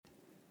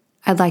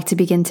I'd like to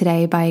begin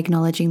today by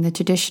acknowledging the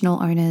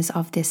traditional owners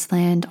of this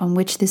land on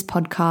which this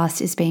podcast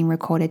is being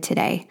recorded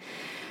today,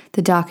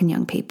 the Darkin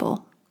Young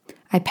people.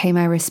 I pay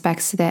my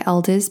respects to their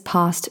elders,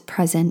 past,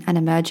 present, and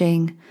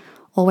emerging,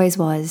 always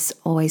was,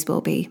 always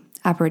will be,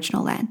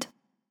 Aboriginal land.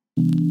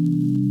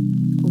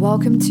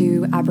 Welcome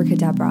to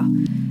Abracadabra,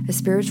 a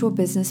spiritual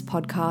business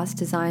podcast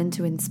designed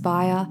to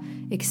inspire,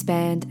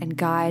 expand, and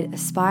guide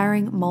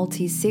aspiring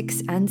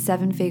multi-6 and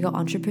 7-figure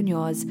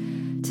entrepreneurs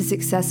to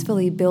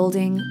successfully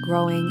building,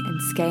 growing,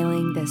 and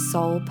scaling their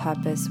sole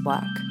purpose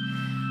work.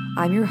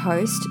 I'm your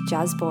host,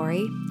 Jazz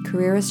Bori,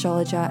 career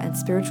astrologer and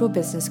spiritual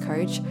business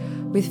coach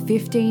with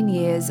 15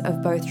 years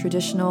of both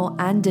traditional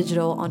and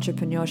digital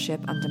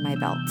entrepreneurship under my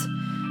belt.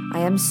 I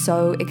am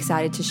so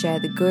excited to share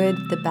the good,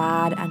 the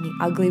bad, and the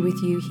ugly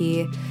with you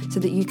here so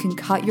that you can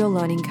cut your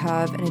learning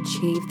curve and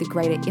achieve the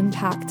greater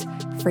impact,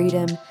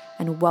 freedom,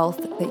 and wealth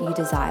that you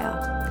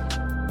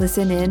desire.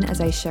 Listen in as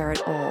I share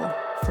it all,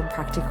 from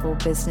practical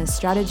business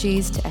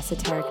strategies to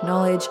esoteric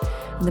knowledge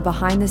and the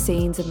behind the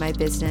scenes of my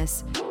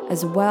business,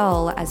 as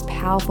well as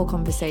powerful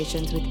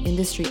conversations with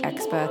industry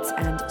experts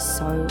and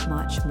so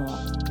much more.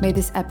 May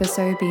this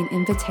episode be an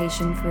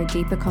invitation for a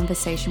deeper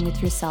conversation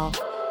with yourself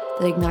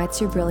that ignites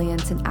your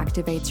brilliance and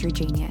activates your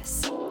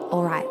genius.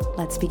 All right,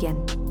 let's begin.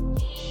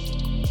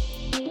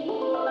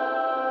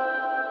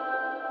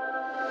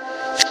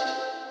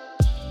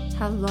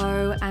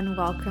 Hello and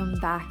welcome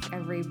back,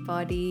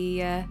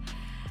 everybody.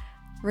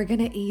 We're going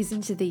to ease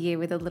into the year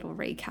with a little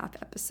recap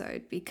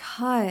episode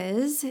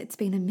because it's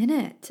been a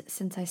minute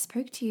since I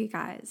spoke to you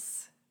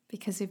guys,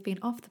 because we've been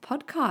off the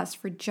podcast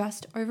for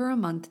just over a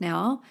month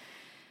now.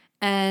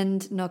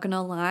 And not going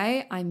to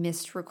lie, I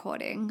missed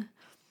recording.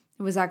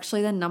 It was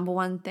actually the number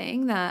one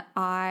thing that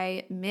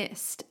I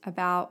missed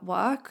about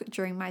work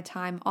during my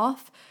time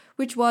off,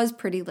 which was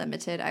pretty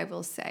limited, I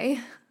will say.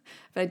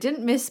 But I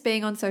didn't miss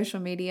being on social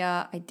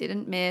media. I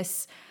didn't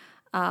miss,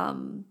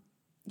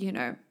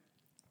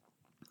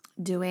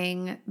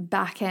 doing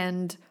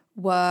back-end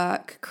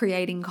work,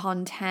 creating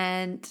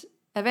content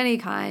of any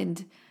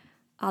kind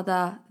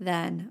other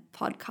than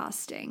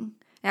podcasting.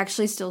 I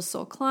actually still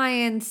saw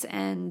clients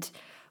and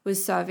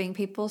was serving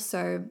people,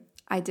 so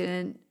I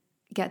didn't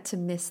get to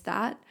miss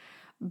that.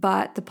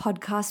 But the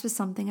podcast was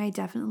something I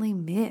definitely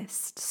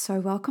missed. So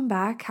welcome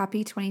back.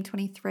 Happy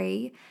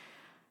 2023.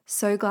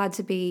 So glad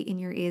to be in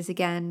your ears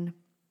again.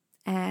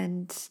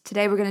 And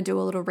today we're going to do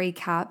a little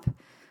recap,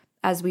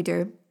 as we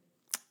do.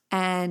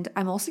 And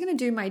I'm also going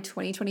to do my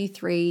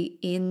 2023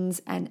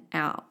 ins and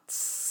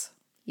outs.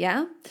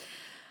 Yeah.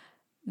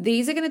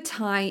 These are going to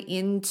tie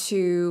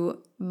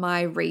into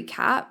my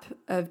recap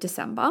of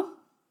December.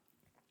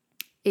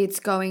 It's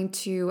going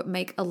to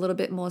make a little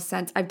bit more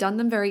sense. I've done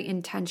them very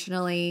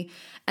intentionally.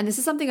 And this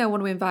is something I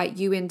want to invite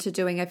you into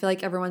doing. I feel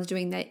like everyone's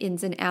doing their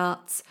ins and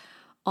outs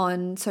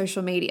on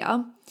social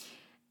media.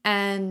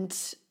 And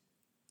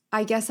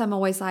I guess I'm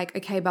always like,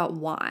 okay, but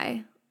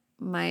why?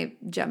 My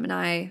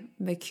Gemini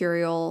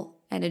mercurial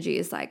energy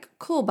is like,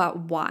 cool, but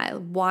why?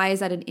 Why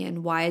is that an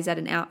in? Why is that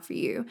an out for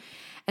you?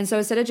 And so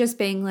instead of just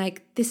being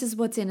like, this is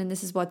what's in and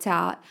this is what's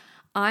out,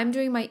 I'm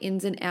doing my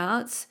ins and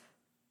outs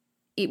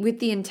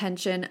with the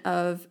intention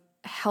of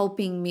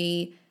helping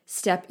me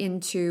step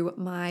into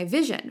my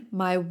vision,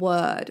 my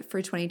word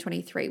for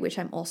 2023, which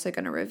I'm also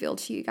going to reveal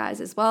to you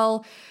guys as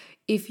well.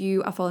 If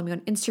you are following me on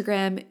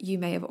Instagram, you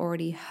may have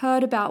already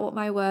heard about what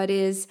my word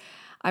is.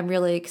 I'm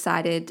really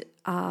excited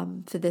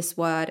for this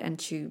word and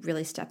to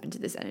really step into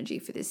this energy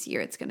for this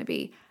year. It's going to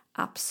be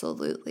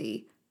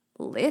absolutely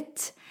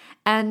lit.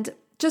 And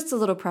just a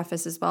little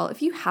preface as well.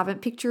 If you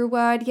haven't picked your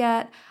word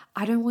yet,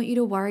 I don't want you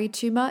to worry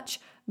too much.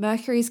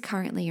 Mercury is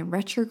currently in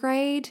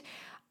retrograde.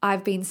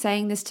 I've been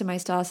saying this to my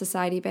Star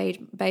Society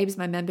babes,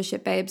 my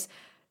membership babes.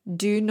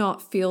 Do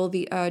not feel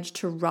the urge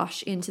to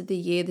rush into the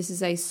year. This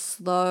is a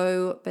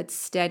slow but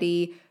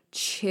steady,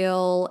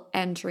 chill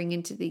entering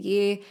into the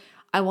year.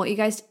 I want you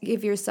guys to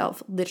give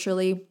yourself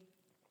literally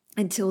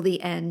until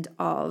the end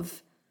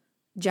of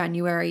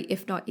January,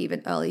 if not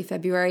even early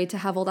February, to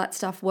have all that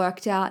stuff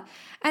worked out.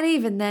 And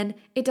even then,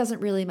 it doesn't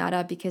really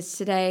matter because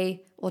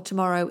today or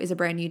tomorrow is a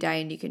brand new day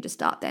and you can just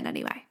start then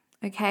anyway,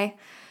 okay?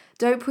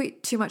 Don't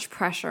put too much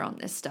pressure on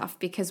this stuff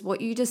because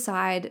what you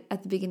decide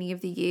at the beginning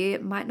of the year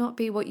might not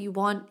be what you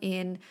want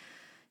in,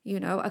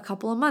 a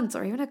couple of months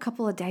or even a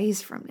couple of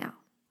days from now,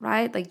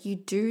 right? Like you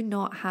do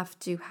not have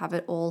to have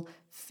it all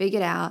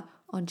figured out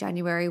on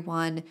January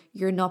 1.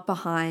 You're not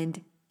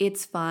behind.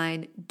 It's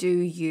fine. Do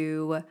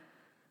you?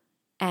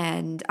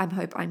 And I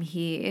hope I'm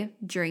here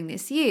during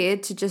this year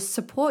to just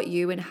support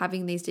you in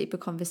having these deeper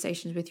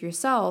conversations with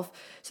yourself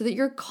so that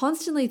you're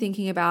constantly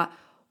thinking about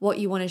what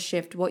you want to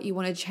shift, what you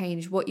want to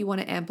change, what you want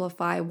to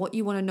amplify, what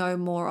you want to know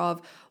more of,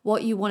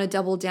 what you want to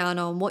double down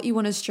on, what you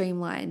want to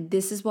streamline.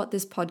 This is what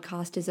this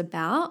podcast is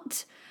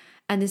about.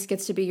 And this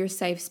gets to be your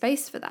safe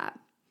space for that.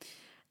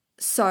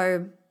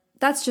 So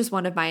that's just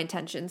one of my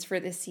intentions for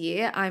this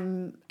year.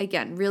 I'm,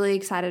 again, really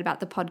excited about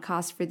the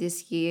podcast for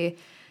this year.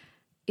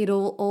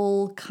 It'll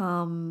all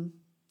come,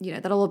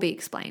 that'll all be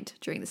explained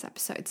during this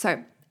episode.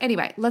 So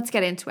anyway, let's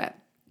get into it.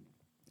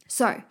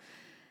 So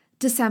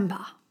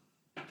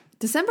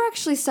December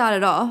actually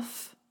started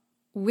off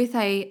with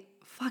a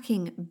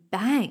fucking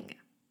bang.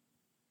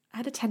 I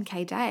had a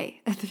 10K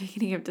day at the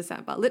beginning of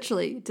December.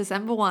 Literally,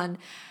 December 1,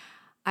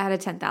 I had a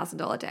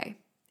 $10,000 day.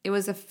 That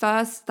was the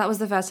first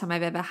time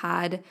I've ever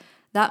had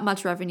that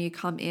much revenue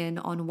come in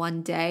on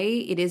one day.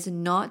 It is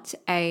not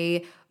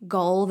a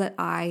goal that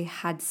I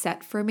had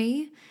set for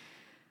me.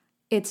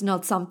 It's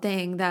not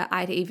something that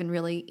I'd even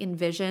really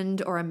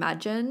envisioned or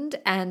imagined.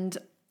 And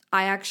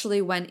I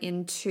actually went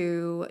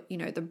into,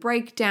 the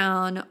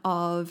breakdown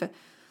of,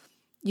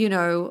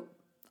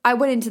 I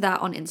went into that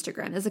on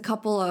Instagram. There's a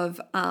couple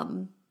of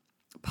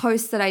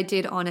posts that I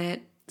did on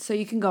it. So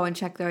you can go and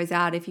check those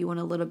out if you want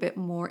a little bit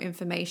more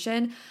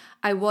information.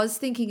 I was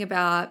thinking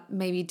about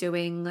maybe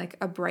doing like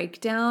a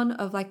breakdown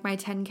of like my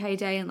 10K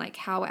day and like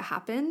how it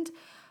happened,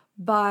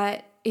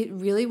 but it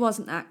really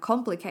wasn't that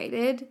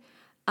complicated.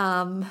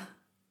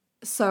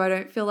 So I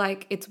don't feel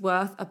like it's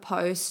worth a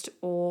post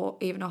or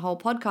even a whole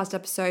podcast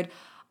episode.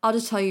 I'll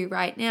just tell you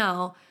right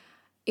now,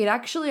 it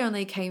actually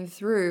only came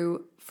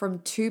through from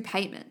 2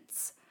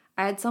 payments.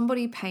 I had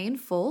somebody pay in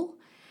full,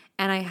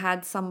 and I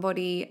had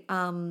somebody,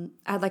 I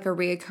had like a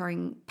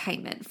reoccurring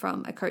payment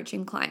from a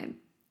coaching client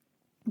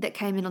that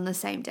came in on the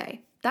same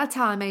day. That's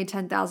how I made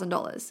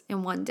 $10,000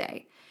 in one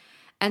day.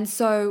 And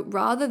so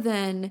rather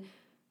than,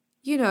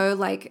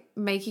 like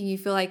making you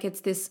feel like it's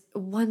this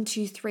 1,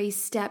 2, 3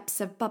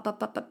 steps of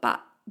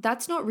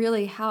that's not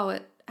really how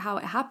it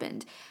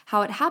happened.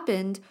 How it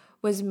happened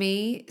was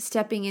me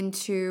stepping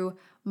into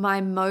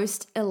my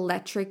most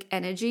electric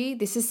energy.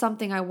 This is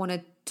something I want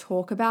to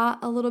talk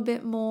about a little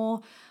bit more.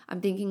 I'm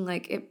thinking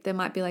like if there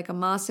might be like a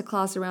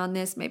masterclass around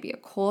this, maybe a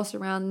course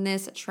around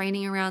this, a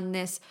training around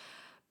this.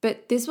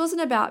 But this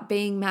wasn't about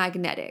being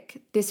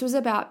magnetic. This was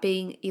about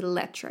being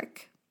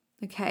electric.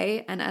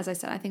 Okay. And as I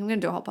said, I think I'm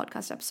going to do a whole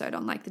podcast episode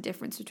on like the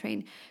difference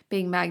between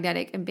being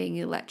magnetic and being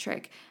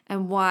electric,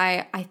 and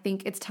why I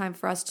think it's time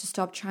for us to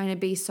stop trying to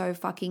be so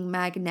fucking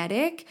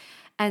magnetic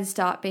and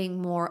start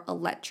being more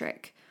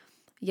electric.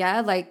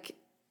 Yeah. Like,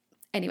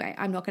 anyway,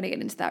 I'm not going to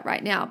get into that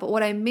right now. But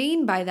what I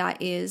mean by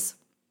that is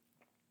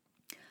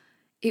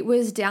it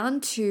was down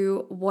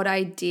to what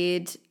I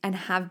did and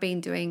have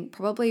been doing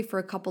probably for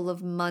a couple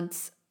of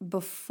months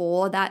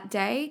before that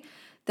day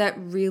that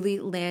really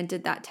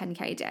landed that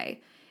 10K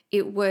day.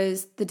 It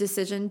was the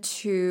decision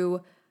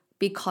to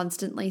be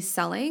constantly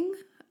selling.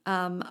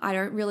 I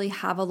don't really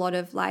have a lot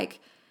of like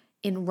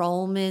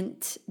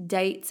enrollment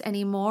dates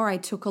anymore. I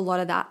took a lot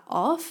of that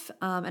off,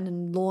 and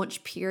in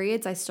launch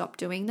periods, I stopped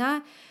doing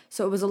that.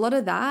 So it was a lot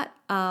of that.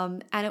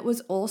 And it was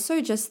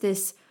also just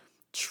this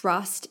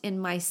trust in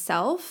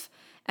myself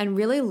and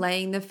really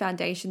laying the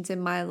foundations in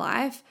my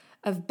life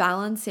of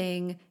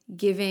balancing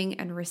giving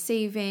and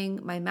receiving,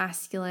 my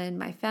masculine,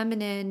 my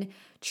feminine,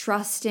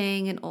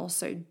 trusting and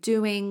also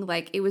doing.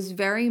 Like it was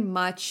very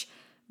much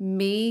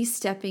me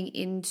stepping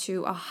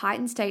into a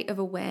heightened state of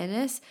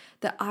awareness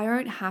that I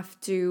don't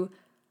have to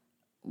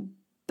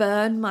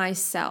burn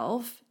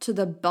myself to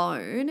the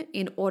bone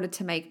in order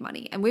to make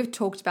money. And we've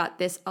talked about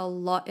this a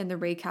lot in the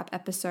recap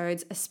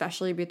episodes,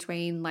 especially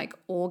between like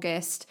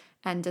August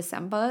and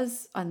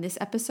December's on this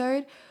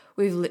episode.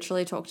 We've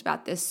literally talked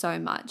about this so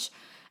much.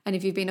 And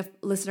if you've been a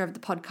listener of the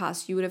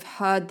podcast, you would have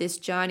heard this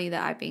journey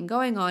that I've been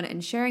going on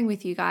and sharing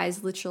with you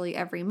guys literally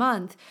every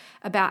month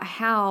about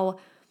how,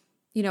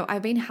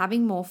 I've been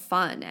having more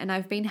fun, and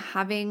I've been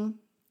having,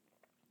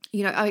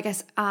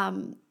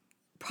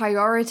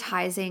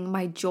 prioritizing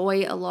my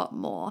joy a lot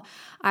more.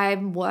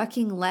 I'm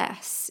working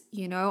less,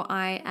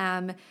 I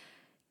am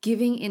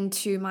giving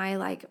into my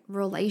like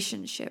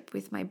relationship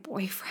with my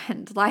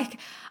boyfriend. Like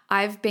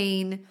I've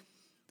been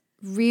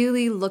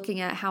really looking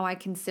at how I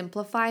can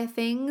simplify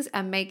things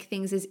and make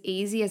things as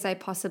easy as I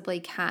possibly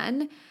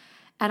can.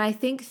 And I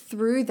think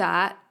through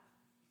that,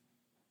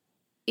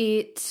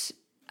 it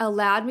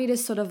allowed me to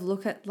sort of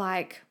look at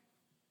like,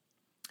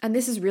 and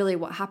this is really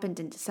what happened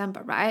in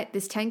December, right?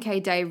 This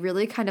 10K day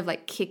really kind of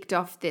like kicked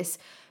off this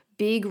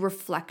big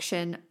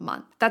reflection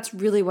month. That's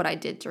really what I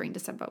did during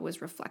December,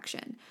 was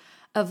reflection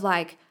of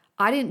like,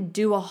 I didn't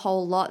do a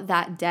whole lot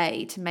that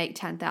day to make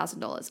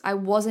 $10,000. I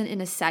wasn't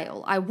in a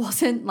sale. I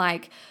wasn't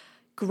like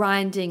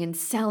grinding and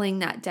selling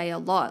that day a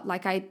lot.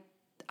 Like I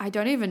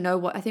don't even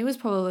know I think it was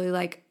probably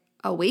like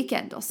a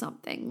weekend or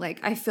something. Like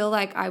I feel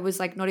like I was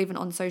like not even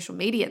on social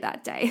media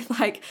that day.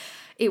 Like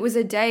it was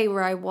a day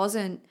where I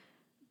wasn't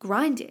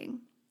grinding.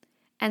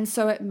 And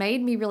so it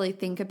made me really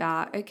think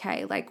about,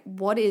 okay, like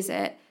what is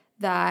it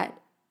that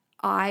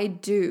I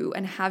do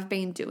and have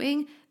been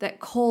doing that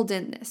called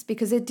in this?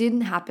 Because it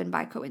didn't happen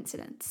by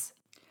coincidence.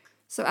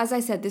 So as I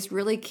said, this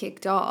really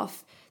kicked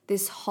off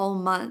this whole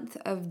month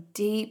of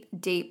deep,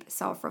 deep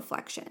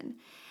self-reflection.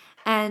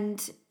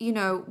 And,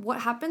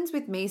 what happens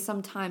with me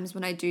sometimes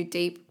when I do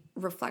deep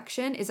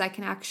reflection is I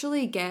can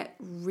actually get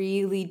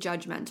really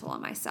judgmental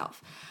on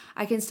myself.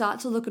 I can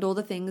start to look at all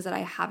the things that I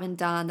haven't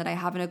done, that I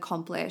haven't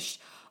accomplished,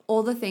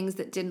 all the things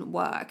that didn't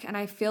work. And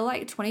I feel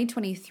like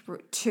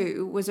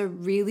 2022 was a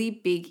really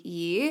big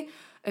year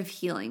of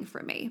healing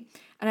for me.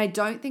 And I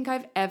don't think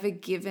I've ever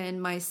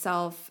given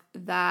myself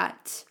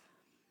that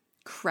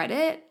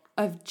credit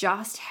of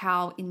just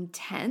how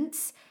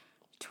intense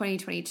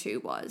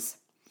 2022 was.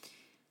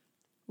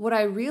 What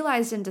I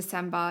realized in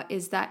December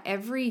is that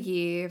every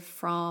year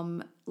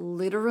from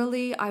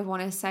literally, I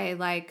want to say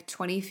like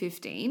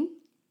 2015,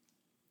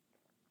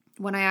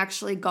 when I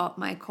actually got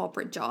my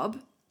corporate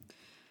job,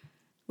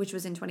 which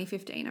was in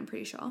 2015, I'm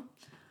pretty sure,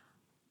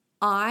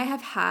 I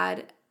have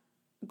had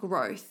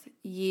growth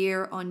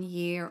year on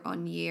year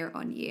on year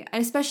on year,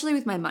 and especially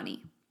with my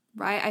money,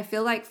 right? I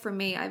feel like for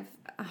me,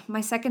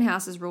 my second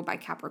house is ruled by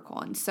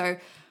Capricorn. So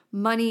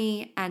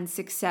money and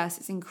success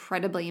is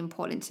incredibly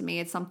important to me.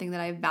 It's something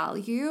that I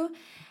value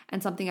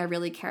and something I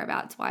really care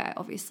about. It's why I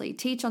obviously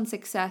teach on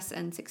success,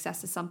 and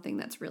success is something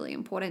that's really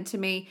important to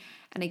me.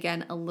 And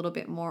again, a little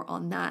bit more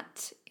on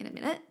that in a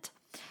minute.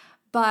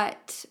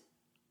 But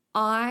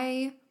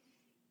I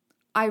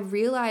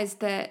realized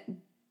that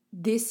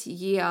this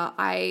year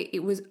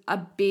it was a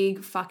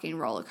big fucking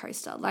roller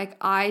coaster. Like,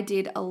 I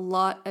did a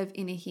lot of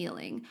inner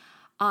healing.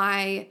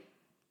 I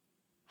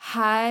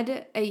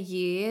had a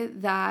year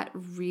that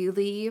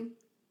really,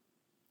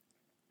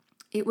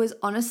 it was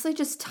honestly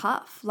just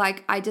tough.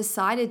 Like, I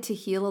decided to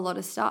heal a lot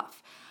of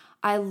stuff.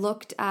 I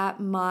looked at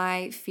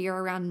my fear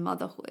around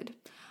motherhood.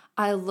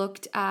 I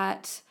looked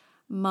at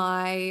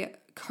my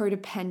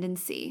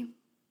codependency.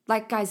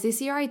 Like, guys,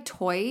 this year I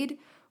toyed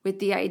with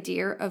the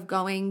idea of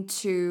going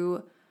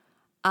to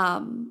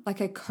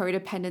like a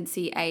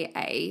codependency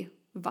AA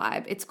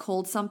vibe. It's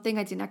called something.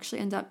 I didn't actually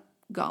end up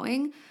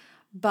going,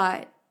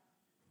 but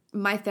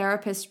my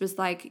therapist was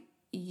like,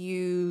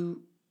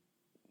 you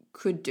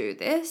could do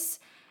this.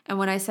 And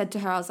when I said to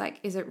her, I was like,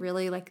 is it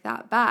really like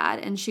that bad?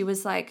 And she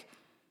was like,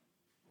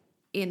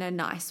 in a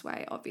nice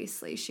way,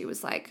 obviously. She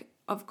was like,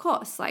 of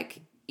course,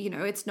 like,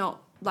 it's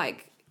not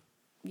like,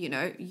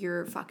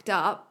 you're fucked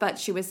up, but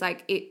she was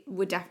like, it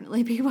would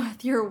definitely be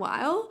worth your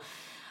while.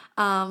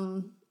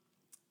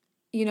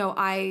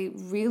 I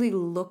really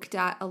looked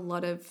at a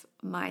lot of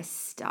my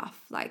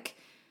stuff. Like,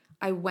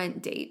 I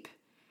went deep.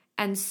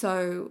 And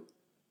so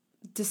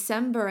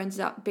December ended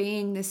up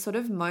being this sort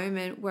of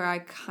moment where I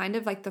kind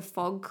of, like, the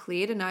fog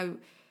cleared, and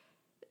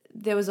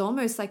there was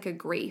almost like a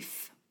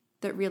grief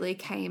that really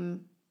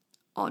came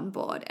on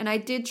board. And I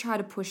did try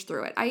to push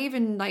through it. I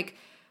even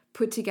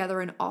put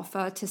together an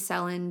offer to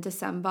sell in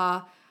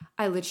December.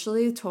 I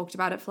literally talked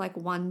about it for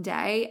one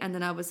day, and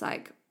then I was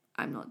like,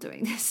 I'm not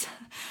doing this.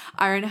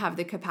 I don't have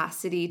the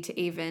capacity to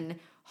even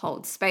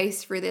hold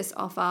space for this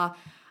offer.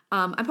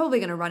 I'm probably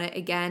going to run it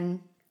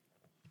again,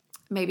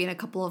 maybe in a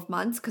couple of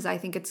months, because I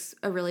think it's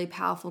a really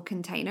powerful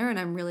container and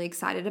I'm really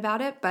excited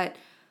about it, but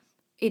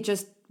it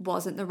just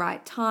wasn't the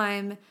right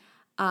time.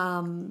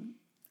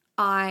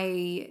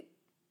 I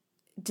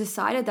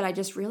decided that I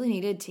just really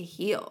needed to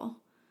heal.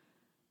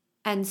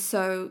 And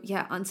so,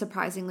 yeah,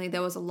 unsurprisingly,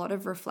 there was a lot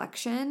of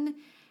reflection.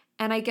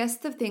 And I guess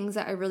the things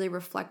that I really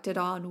reflected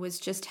on was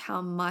just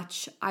how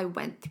much I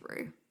went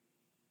through.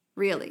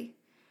 Really.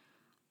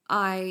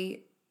 I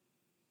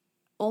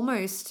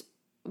almost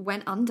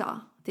went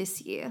under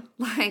this year.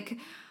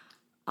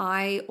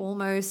 I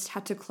almost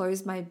had to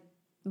close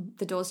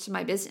the doors to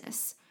my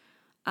business.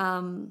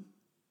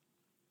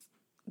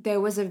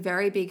 There was a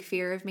very big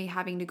fear of me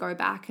having to go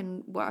back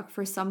and work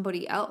for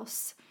somebody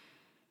else.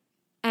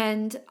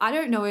 And I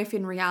don't know if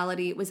in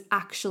reality it was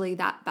actually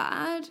that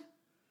bad,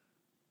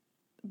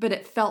 but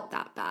it felt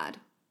that bad.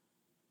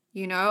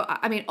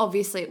 I mean,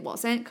 obviously it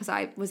wasn't, because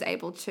I was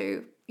able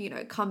to,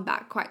 come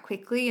back quite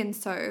quickly. And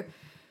so,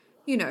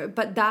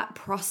 but that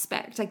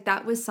prospect,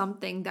 that was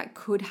something that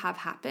could have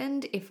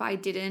happened if I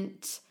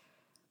didn't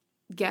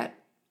get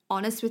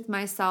honest with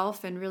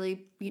myself and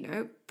really,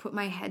 put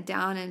my head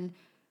down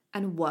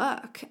and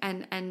work.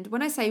 And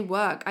when I say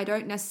work, I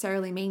don't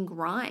necessarily mean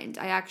grind.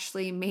 I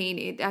actually mean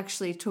it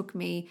actually took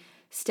me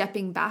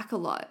stepping back a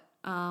lot.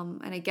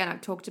 And again,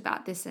 I've talked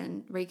about this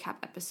in recap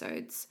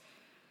episodes.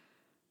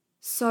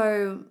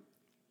 So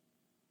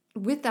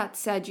with that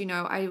said,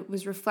 I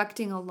was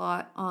reflecting a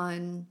lot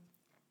on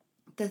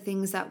the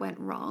things that went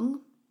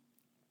wrong.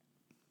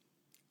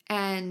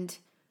 And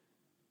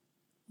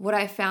what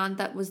I found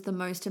that was the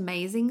most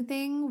amazing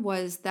thing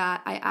was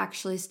that I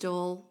actually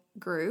still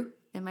grew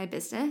in my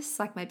business.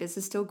 My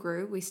business still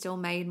grew. We still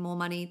made more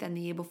money than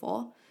the year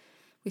before.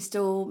 We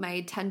still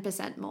made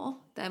 10% more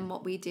than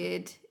what we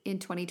did in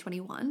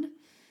 2021.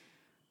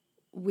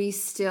 We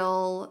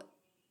still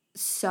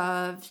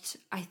served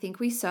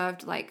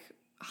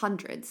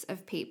hundreds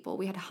of people.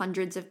 We had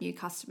hundreds of new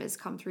customers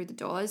come through the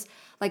doors.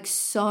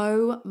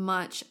 So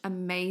much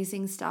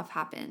amazing stuff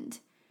happened.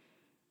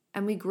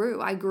 And we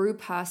grew. I grew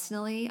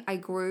personally. I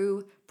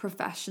grew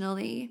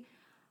professionally.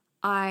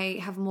 I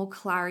have more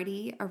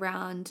clarity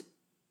around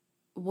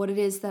what it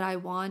is that I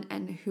want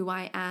and who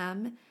I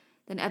am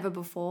than ever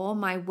before.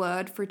 My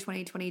word for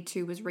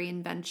 2022 was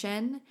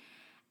reinvention.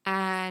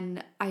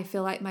 And I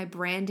feel like my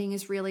branding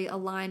is really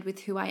aligned with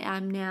who I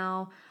am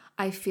now.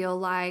 I feel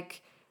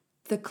like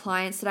the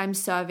clients that I'm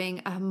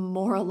serving are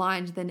more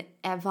aligned than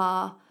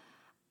ever.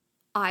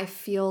 I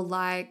feel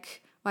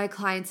like my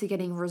clients are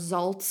getting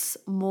results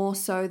more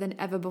so than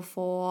ever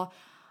before.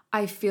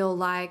 I feel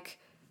like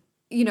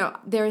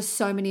there are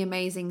so many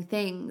amazing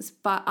things,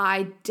 but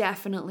I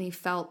definitely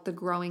felt the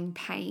growing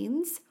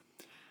pains.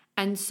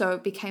 And so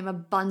it became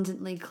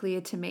abundantly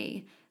clear to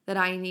me that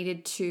I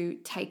needed to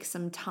take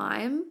some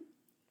time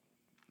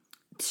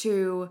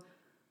to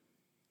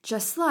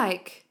just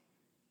like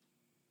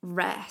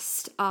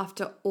rest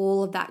after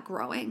all of that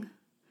growing,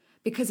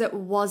 because it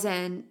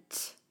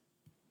wasn't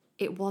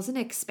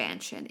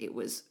expansion, it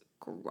was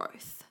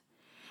growth.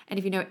 And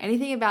if you know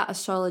anything about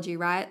astrology,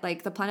 right,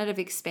 like the planet of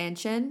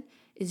expansion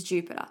is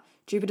Jupiter.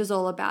 Jupiter's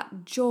all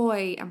about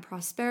joy and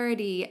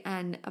prosperity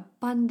and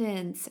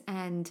abundance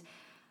and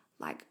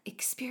like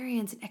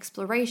experience and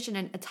exploration,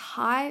 and it's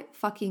high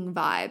fucking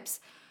vibes.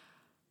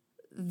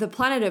 The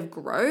planet of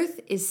growth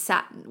is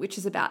Saturn, which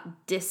is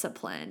about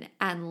discipline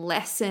and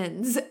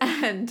lessons.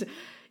 And,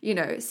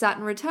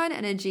 Saturn return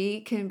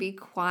energy can be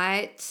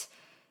quite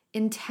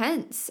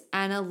intense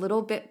and a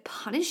little bit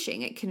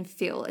punishing. It can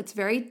feel, it's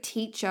very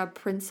teacher,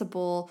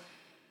 principal,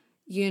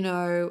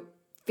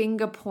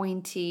 finger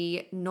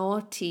pointy,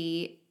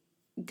 naughty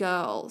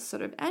girl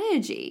sort of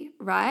energy,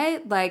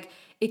 right? Like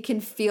it can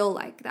feel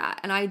like that.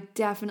 And I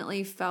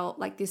definitely felt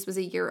like this was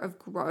a year of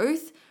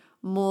growth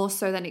more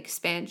so than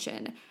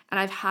expansion. And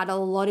I've had a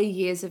lot of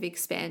years of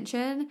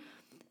expansion,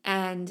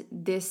 and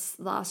this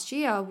last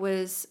year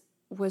was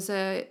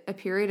a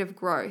period of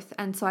growth.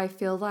 And so I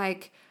feel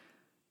like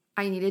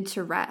I needed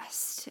to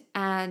rest,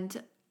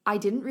 and I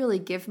didn't really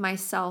give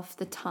myself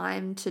the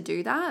time to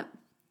do that.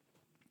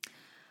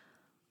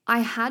 I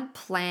had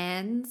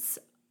plans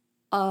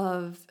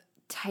of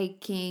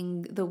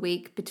taking the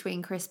week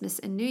between Christmas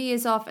and New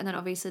Year's off, and then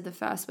obviously the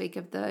first week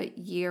of the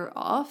year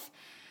off.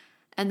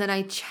 And then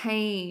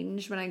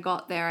when I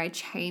got there, I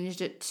changed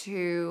it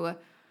to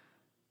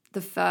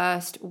the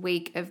first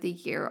week of the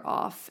year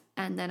off.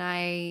 And then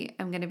I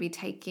am going to be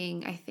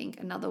taking, I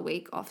think, another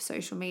week off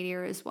social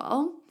media as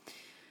well.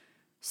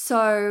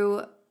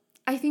 So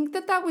I think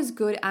that was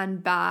good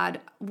and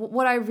bad.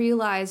 What I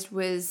realized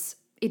was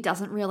it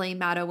doesn't really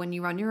matter when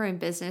you run your own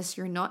business.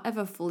 You're not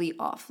ever fully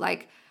off.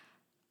 Like,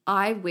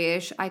 I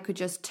wish I could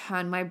just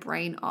turn my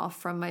brain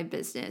off from my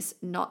business,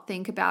 not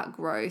think about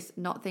growth,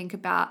 not think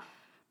about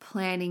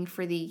planning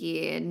for the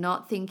year,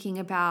 not thinking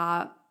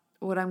about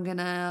what I'm going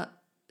to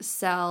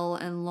sell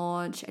and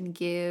launch and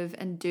give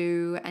and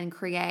do and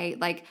create.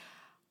 Like,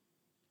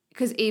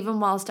 because even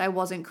whilst I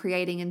wasn't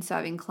creating and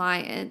serving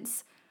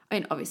clients, I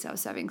mean, obviously I was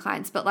serving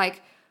clients, but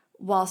like,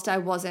 whilst I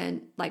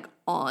wasn't like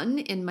on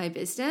in my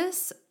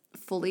business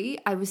fully,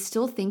 I was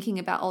still thinking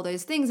about all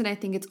those things. And I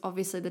think it's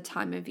obviously the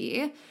time of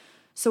year.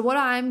 So what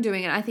I'm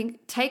doing, and I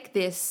think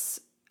this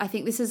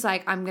is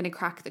like, I'm going to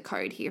crack the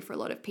code here for a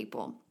lot of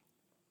people.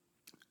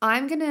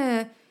 I'm going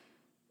to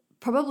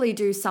probably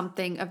do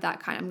something of that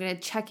kind. I'm going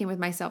to check in with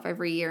myself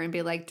every year and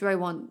be like, do I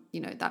want,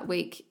 that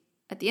week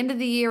at the end of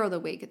the year or the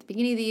week at the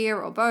beginning of the year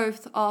or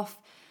both off?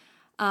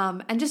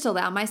 And just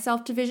allow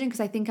myself to vision, because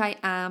I think I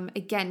am,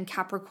 again,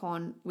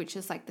 Capricorn, which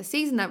is like the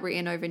season that we're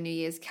in over New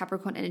Year's.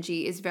 Capricorn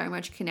energy is very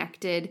much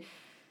connected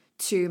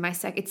to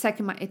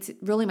it's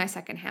really my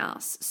second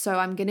house. So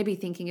I'm going to be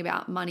thinking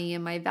about money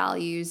and my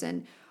values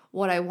and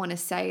what I want to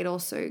say. It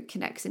also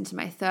connects into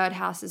my third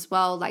house as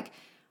well. Like,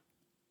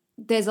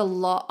 there's a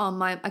lot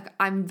on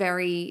I'm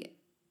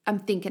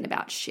thinking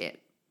about shit,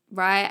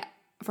 right?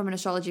 From an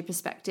astrology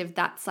perspective,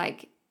 that's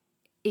like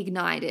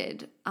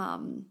ignited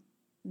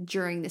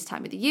during this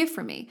time of the year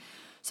for me.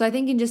 So I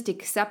think in just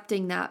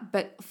accepting that,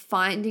 but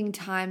finding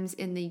times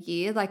in the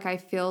year, like I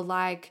feel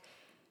like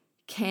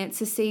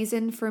Cancer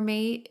season for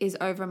me is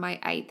over my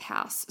 8th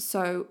house.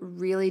 So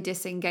really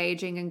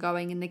disengaging and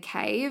going in the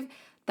cave,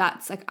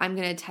 that's like, I'm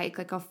going to take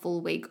like a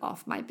full week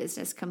off my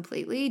business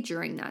completely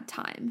during that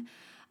time,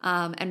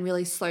 and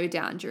really slow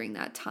down during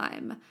that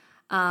time.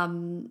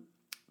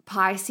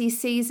 Pisces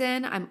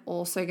season, I'm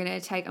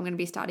going to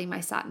be starting my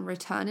Saturn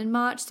return in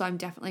March. So I'm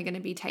definitely going to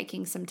be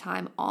taking some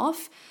time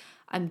off.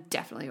 I'm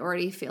definitely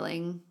already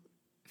feeling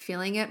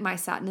it. My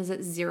Saturn is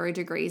at 0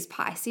 degrees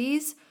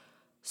Pisces.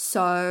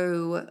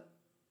 So,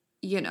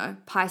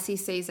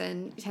 Pisces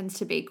season tends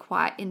to be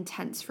quite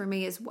intense for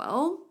me as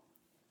well.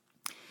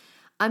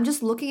 I'm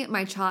just looking at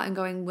my chart and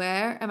going,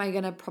 where am I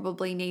going to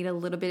probably need a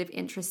little bit of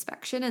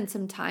introspection and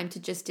some time to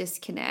just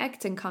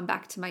disconnect and come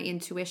back to my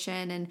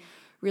intuition and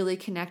really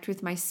connect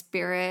with my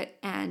spirit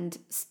and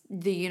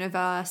the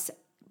universe,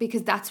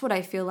 because that's what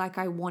I feel like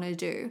I want to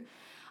do.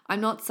 I'm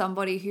not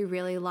somebody who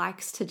really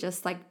likes to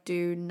just like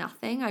do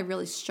nothing. I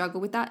really struggle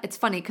with that. It's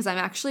funny because I'm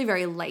actually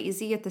very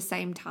lazy at the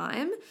same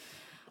time,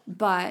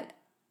 but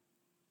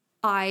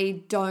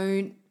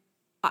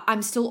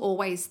I'm still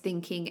always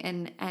thinking,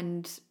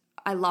 and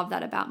I love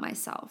that about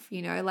myself,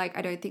 like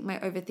I don't think my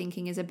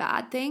overthinking is a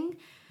bad thing.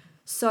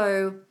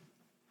 So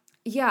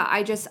yeah,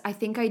 I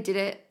think I did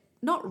it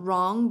not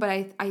wrong,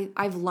 but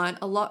I've learned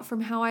a lot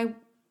from how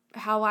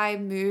I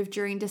moved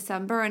during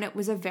December, and it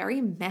was a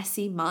very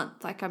messy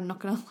month. Like, I'm not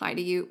going to lie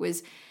to you, it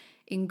was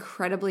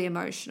incredibly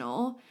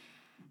emotional.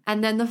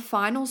 And then the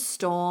final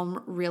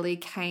storm really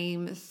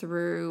came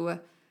through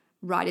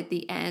right at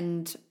the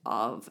end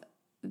of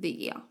the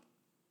year.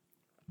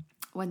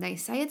 when they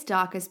say it's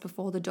darkest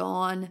before the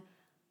dawn,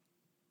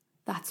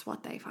 that's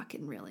what they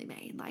fucking really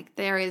mean. Like,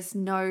 there is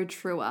no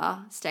truer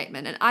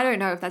statement. And I don't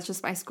know if that's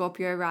just my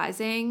Scorpio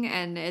rising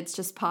and it's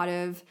just part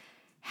of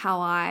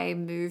how I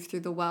move through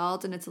the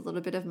world, and it's a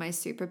little bit of my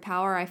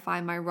superpower. I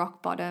find my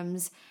rock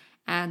bottoms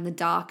and the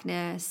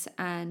darkness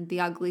and the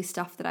ugly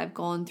stuff that I've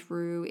gone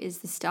through is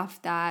the stuff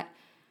that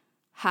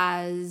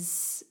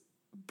has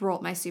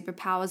brought my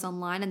superpowers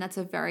online, and that's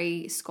a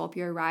very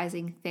Scorpio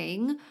rising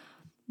thing.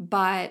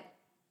 But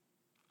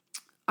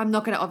I'm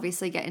not going to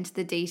obviously get into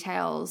the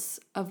details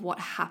of what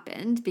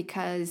happened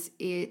because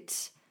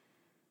it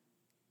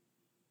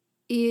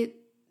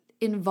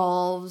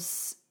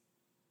involves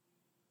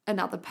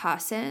another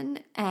person,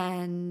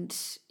 and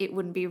it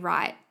wouldn't be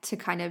right to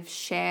kind of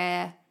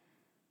share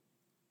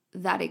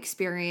that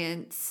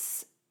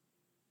experience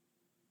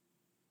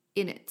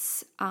in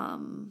its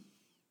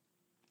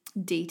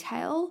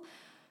detail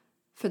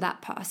for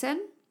that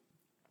person.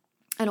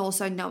 And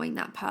also knowing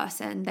that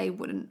person, they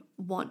wouldn't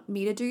want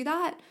me to do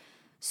that.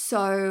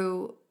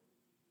 So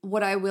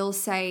what I will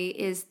say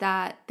is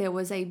that there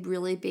was a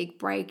really big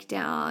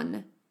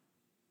breakdown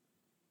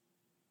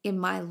in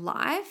my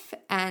life,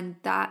 and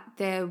that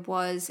there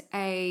was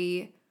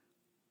a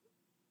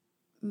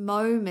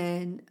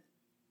moment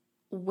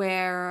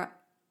where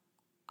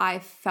I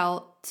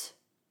felt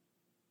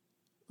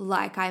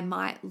like I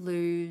might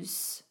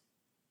lose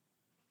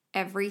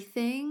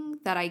everything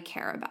that I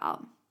care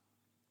about.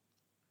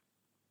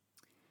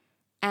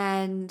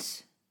 And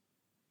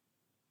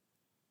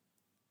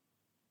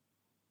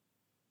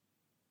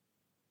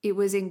it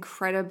was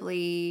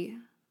incredibly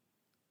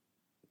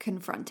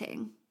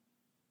confronting,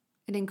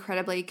 an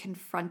incredibly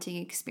confronting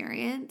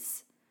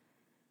experience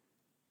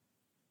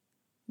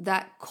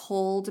that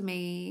called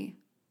me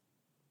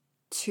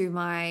to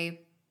my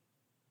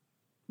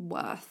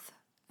worth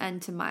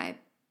and to my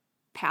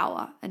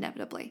power,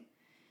 inevitably.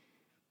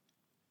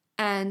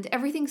 And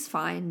everything's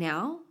fine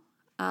now.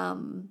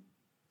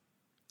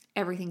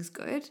 Everything's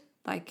good.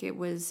 Like, it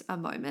was a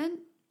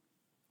moment,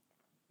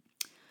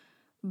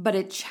 but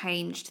it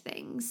changed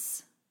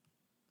things.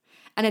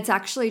 And it's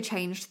actually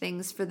changed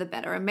things for the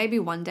better. And maybe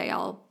one day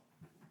I'll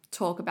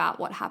talk about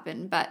what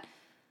happened, but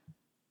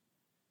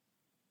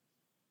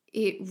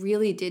it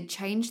really did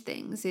change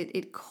things.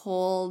 It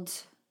called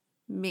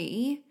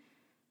me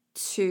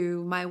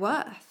to my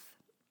worth.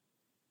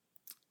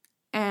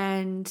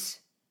 And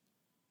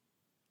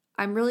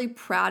I'm really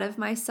proud of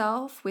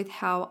myself with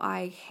how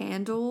I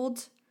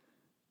handled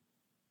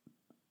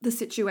the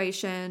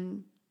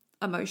situation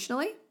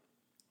emotionally.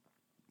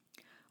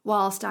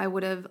 Whilst I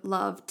would have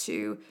loved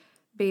to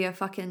be a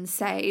fucking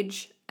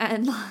sage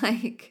and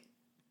like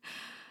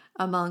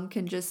a monk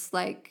and just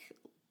like,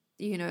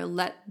 you know,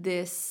 let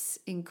this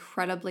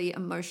incredibly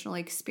emotional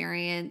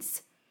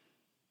experience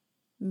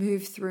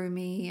move through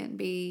me and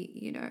be,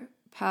 you know,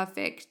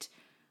 perfect.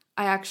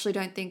 I actually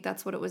don't think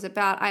that's what it was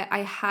about. I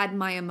had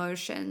my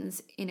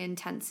emotions in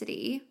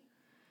intensity,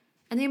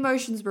 and the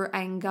emotions were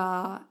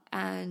anger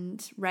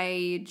and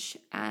rage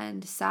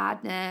and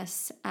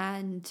sadness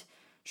and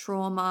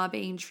trauma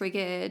being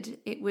triggered.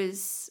 It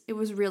was a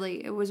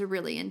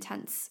really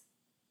intense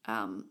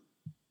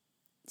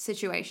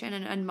situation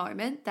and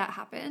moment that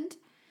happened.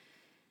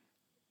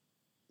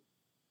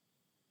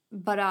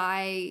 But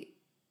I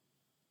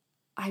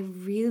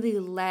really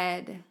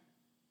led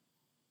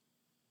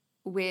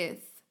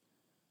with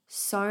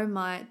so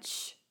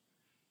much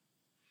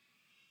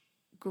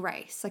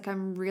grace. Like,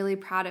 I'm really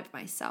proud of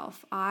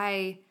myself.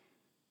 I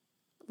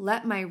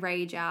let my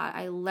rage out.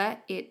 I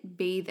let it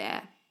be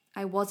there.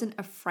 I wasn't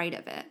afraid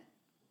of it.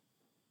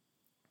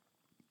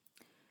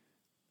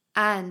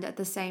 And at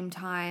the same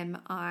time,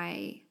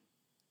 I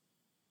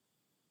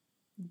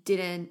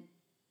didn't,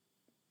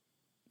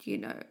 you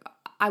know,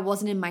 I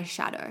wasn't in my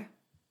shadow.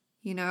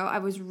 You know, I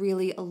was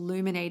really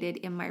illuminated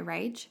in my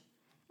rage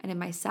and in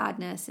my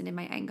sadness and in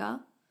my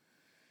anger.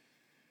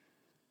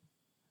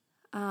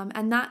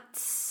 And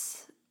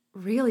that's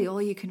really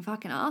all you can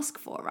fucking ask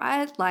for,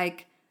 right?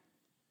 Like,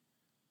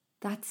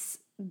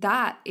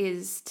 that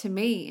is, to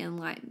me,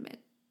 enlightenment.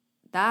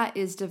 That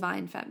is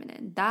divine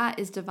feminine. That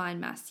is divine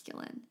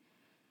masculine.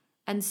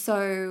 And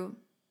so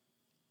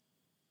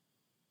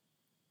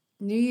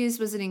New Year's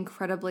was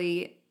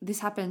this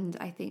happened,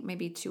 I think,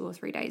 maybe 2 or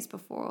 3 days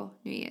before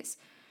New Year's.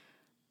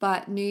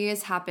 But New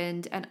Year's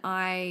happened, and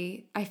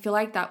I feel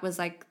like that was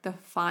like the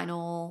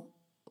final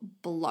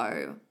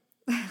blow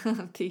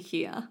of the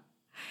year.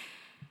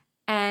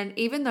 And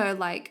even though,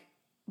 like,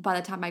 by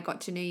the time I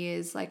got to New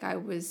Year's, like, I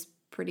was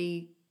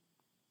pretty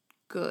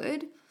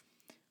good,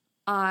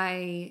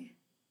 I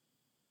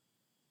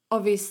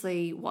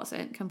obviously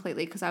wasn't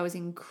completely, because I was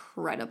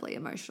incredibly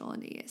emotional on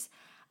New Year's.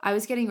 I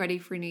was getting ready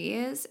for New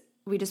Year's.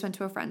 We just went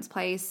to a friend's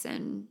place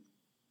and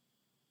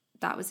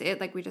that was it.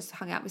 Like, we just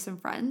hung out with some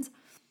friends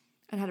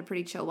and had a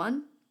pretty chill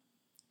one.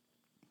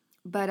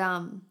 But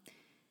I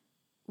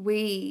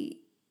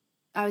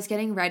was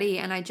getting ready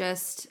and I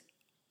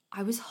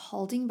was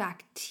holding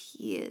back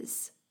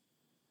tears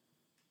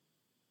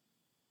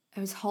I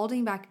was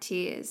holding back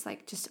tears. I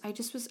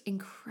just was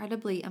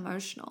incredibly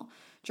emotional.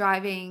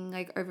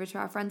 Driving over to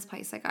our friend's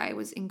place, I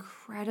was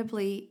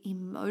incredibly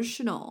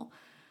emotional.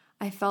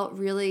 I felt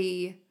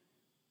really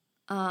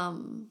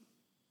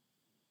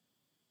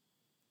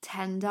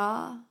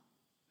tender,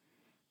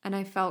 and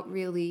I felt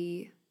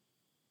really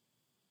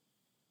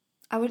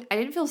I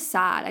didn't feel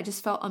sad. I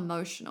just felt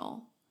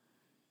emotional.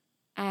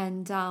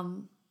 And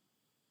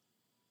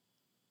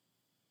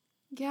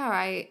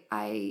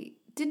I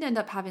didn't end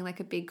up having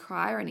a big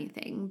cry or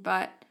anything,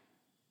 but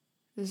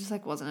there just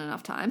wasn't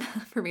enough time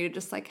for me to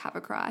just have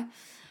a cry.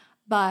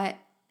 But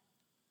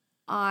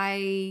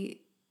I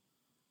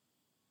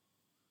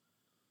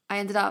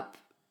ended up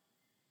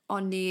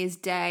on New Year's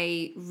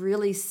Day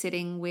really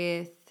sitting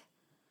with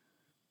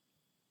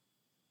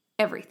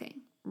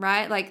everything,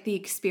 right? The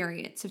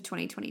experience of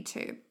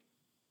 2022.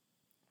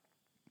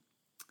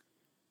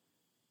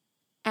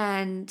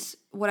 And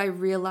what I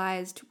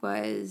realized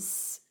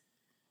was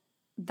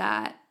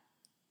that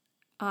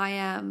I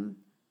am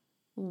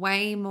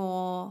way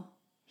more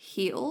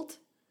healed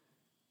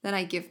than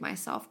I give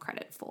myself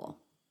credit for.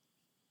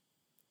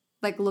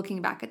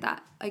 Looking back at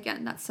that,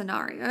 again, that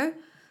scenario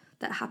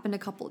that happened a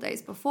couple of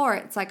days before,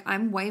 it's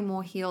I'm way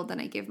more healed than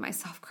I give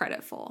myself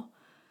credit for.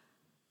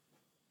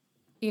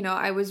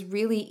 I was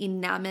really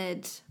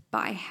enamored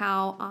by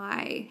how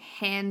I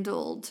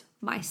handled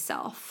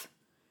myself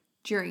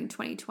during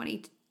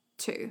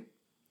 2022,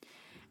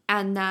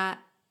 and that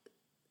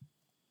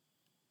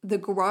the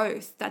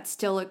growth that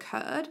still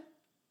occurred,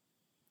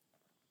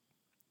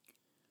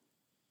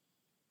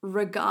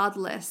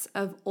 regardless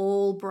of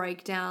all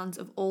breakdowns,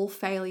 of all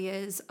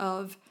failures,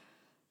 of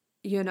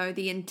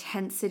the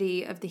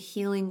intensity of the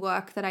healing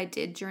work that I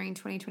did during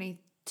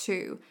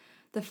 2022,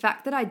 the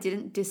fact that I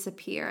didn't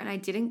disappear and I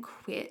didn't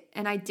quit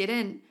and I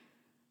didn't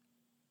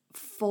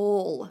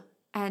fall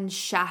and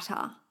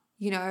shatter,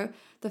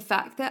 the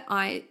fact that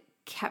I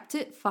kept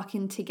it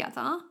fucking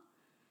together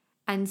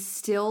and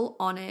still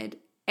honored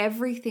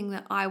everything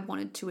that I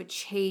wanted to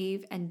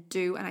achieve and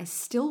do, and I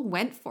still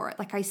went for it.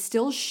 I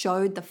still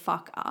showed the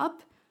fuck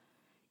up,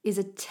 is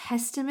a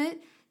testament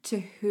to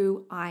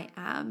who I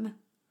am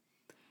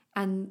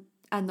and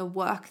the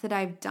work that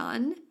I've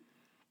done,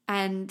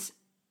 and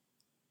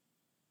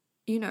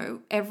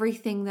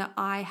everything that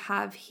I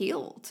have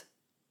healed.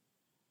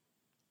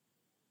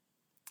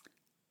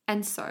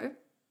 And so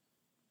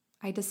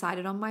I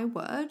decided on my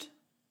word.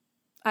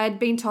 I had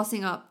been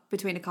tossing up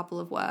between a couple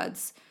of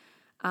words.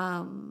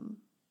 One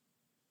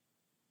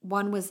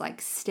was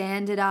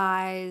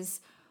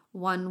standardize.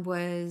 One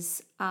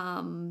was,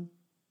 what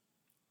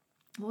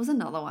was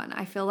another one?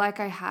 I feel like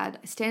I had,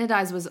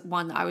 standardize was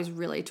one that I was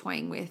really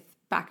toying with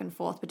back and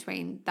forth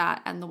between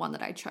that and the one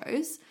that I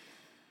chose.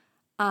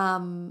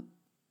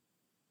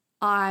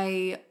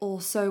 I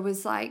also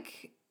was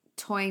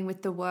toying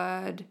with the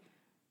word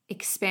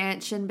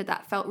expansion, but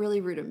that felt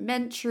really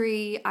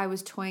rudimentary. I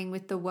was toying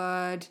with the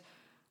word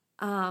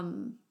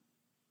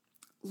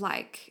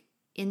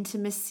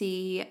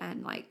intimacy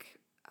and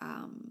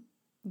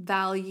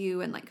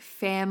value and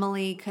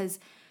family, because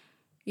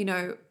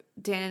Dan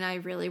and I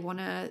really want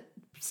to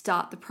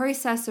start the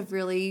process of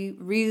really,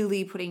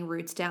 really putting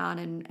roots down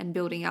and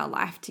building our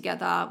life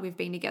together. We've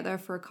been together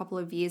for a couple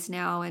of years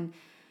now, and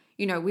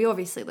we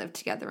obviously live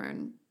together,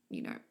 and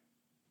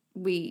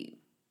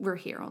we're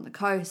here on the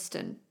coast,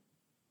 and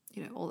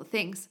all the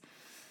things.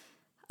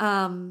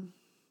 But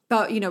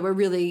we're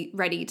really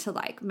ready to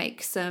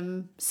make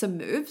some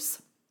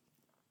moves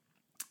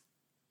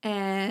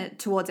and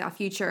towards our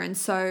future. And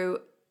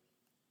so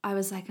I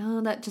was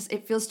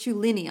it feels too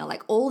linear.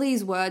 All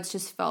these words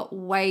just felt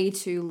way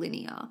too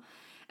linear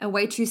and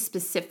way too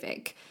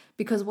specific,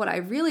 because what I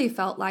really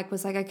felt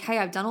was okay,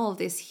 I've done all of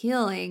this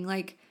healing.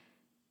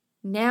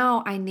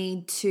 Now I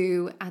need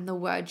to, and the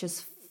word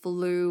just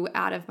flew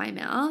out of my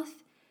mouth,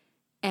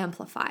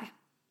 amplify.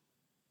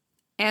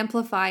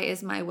 Amplify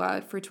is my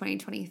word for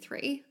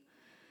 2023,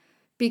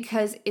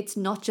 because it's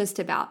not just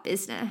about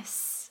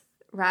business,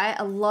 right?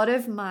 A lot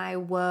of my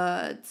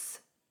words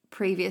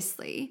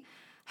previously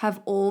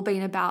have all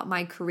been about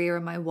my career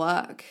and my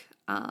work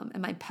and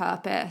my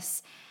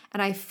purpose.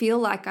 And I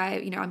feel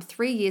I'm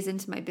 3 years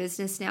into my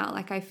business now.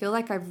 I feel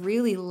I've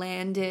really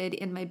landed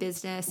in my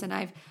business, and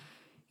I've,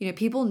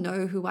 people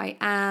know who I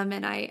am,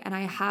 and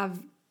I have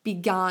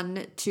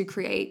begun to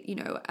create,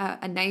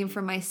 a name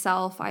for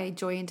myself. I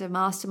joined a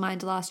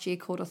mastermind last year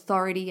called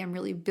Authority. I'm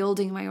really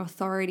building my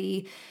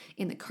authority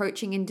in the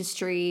coaching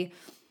industry.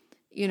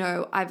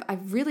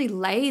 I've really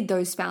laid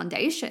those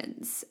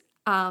foundations,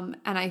 and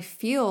I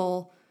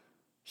feel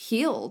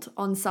healed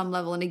on some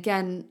level. And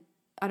again,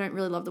 I don't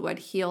really love the word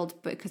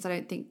healed, because I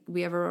don't think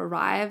we ever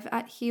arrive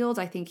at healed.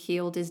 I think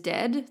healed is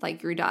dead.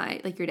 You're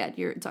dead.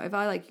 It's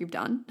over. You're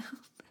done.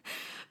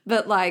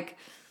 But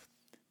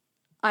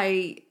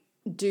I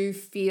do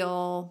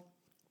feel,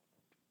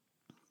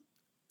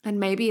 and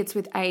maybe it's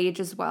with age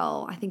as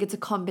well, I think it's a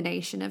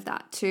combination of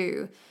that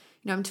too.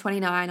 I'm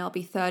 29, I'll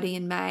be 30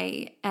 in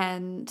May,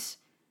 and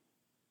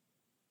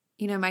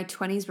my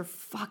 20s were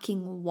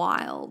fucking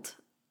wild.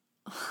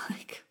 My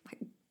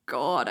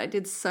God, I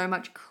did so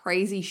much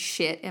crazy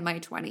shit in my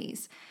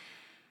 20s.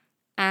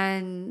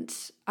 And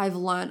I've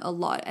learned a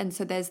lot. And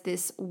so there's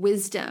this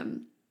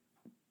wisdom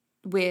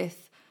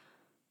with,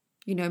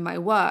 you know, my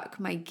work,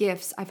 my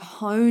gifts. I've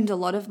honed a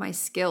lot of my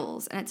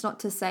skills. And it's not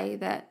to say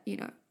that, you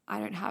know, I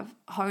don't have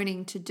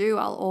honing to do.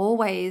 I'll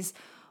always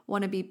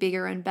want to be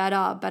bigger and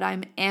better, but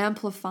I'm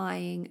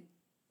amplifying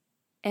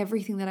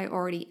everything that I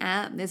already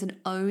am. There's an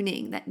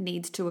owning that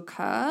needs to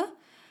occur.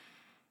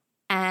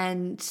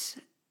 And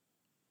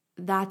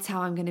that's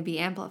how I'm going to be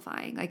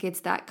amplifying. Like, it's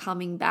that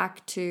coming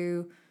back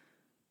to,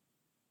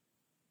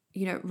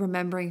 you know,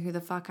 remembering who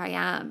the fuck I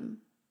am.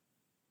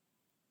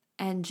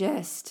 And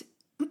just,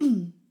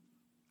 I'm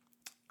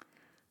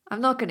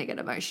not going to get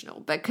emotional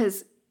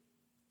because,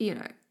 you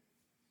know,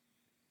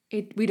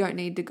 we don't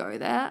need to go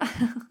there.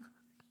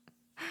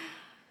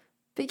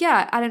 But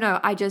yeah, I don't know.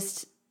 I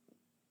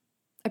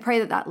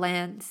pray that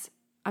lands.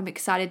 I'm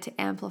excited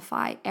to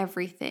amplify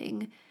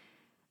everything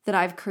that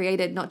I've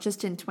created, not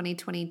just in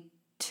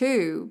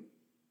 2022,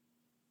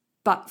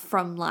 but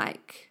from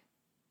like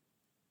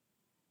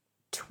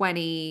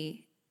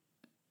 2013,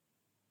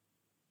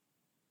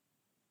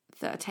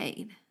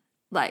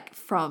 like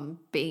from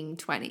being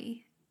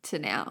 20 to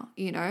now,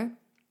 you know,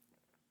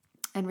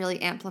 and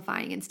really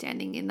amplifying and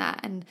standing in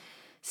that and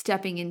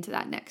stepping into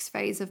that next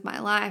phase of my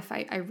life.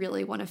 I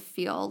really want to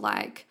feel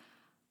like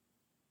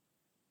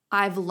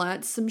I've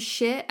learnt some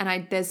shit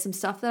and there's some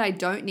stuff that I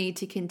don't need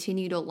to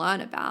continue to learn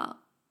about,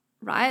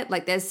 right?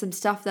 Like there's some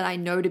stuff that I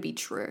know to be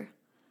true.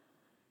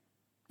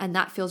 And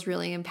that feels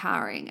really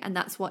empowering. And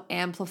that's what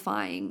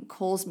amplifying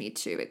calls me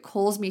to. It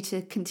calls me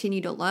to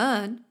continue to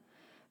learn,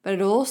 but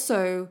it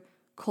also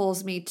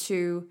calls me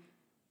to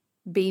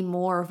be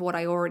more of what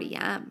I already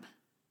am.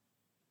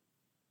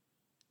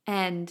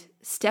 And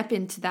step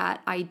into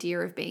that idea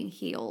of being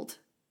healed,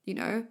 you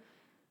know,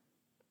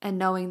 and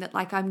knowing that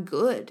like I'm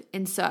good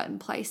in certain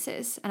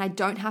places and I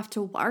don't have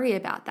to worry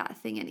about that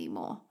thing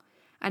anymore.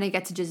 And I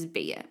get to just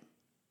be it.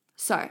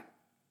 So,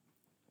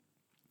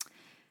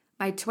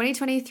 my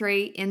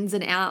 2023 ins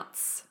and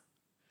outs.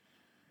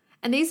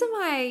 And these are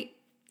my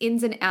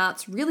ins and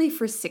outs really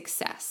for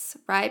success,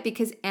 right?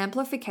 Because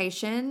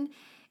amplification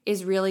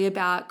is really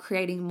about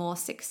creating more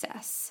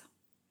success.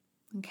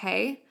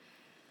 Okay?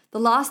 The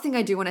last thing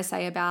I do want to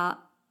say about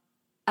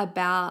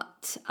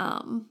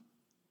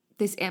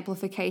this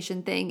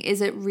amplification thing is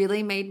it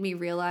really made me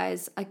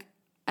realize, like,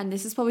 and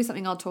this is probably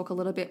something I'll talk a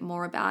little bit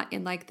more about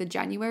in like the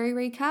January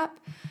recap,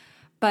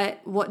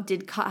 but what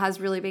has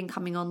really been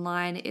coming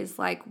online is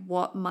like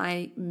what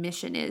my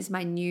mission is,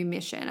 my new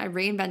mission. I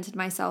reinvented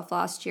myself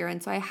last year,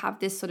 and so I have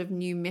this sort of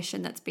new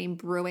mission that's been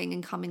brewing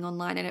and coming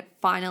online, and it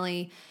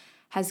finally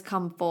has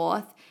come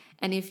forth.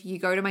 And if you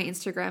go to my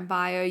Instagram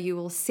bio, you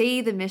will see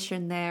the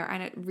mission there.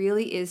 And it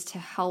really is to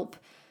help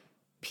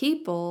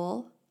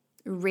people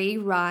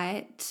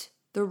rewrite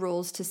the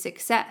rules to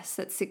success.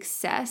 That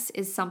success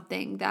is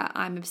something that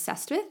I'm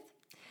obsessed with.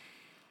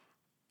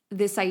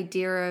 This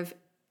idea of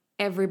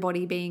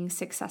everybody being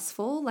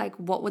successful, like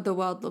what would the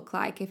world look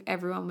like if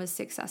everyone was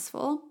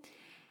successful?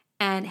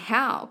 And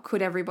how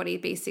could everybody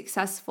be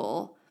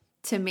successful?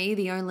 To me,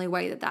 the only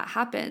way that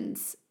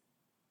happens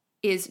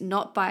is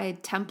not by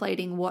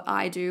templating what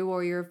I do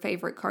or your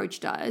favorite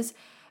coach does,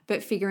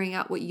 but figuring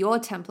out what your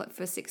template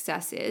for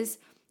success is,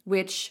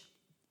 which,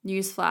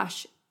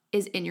 newsflash,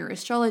 is in your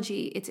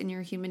astrology, it's in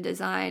your human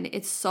design,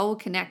 it's soul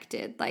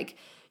connected. Like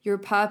your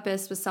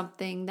purpose was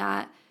something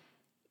that,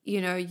 you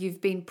know, you've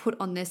been put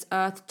on this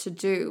earth to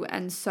do.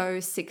 And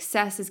so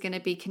success is going to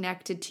be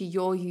connected to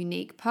your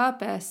unique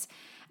purpose.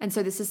 And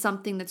so this is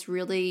something that's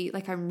really,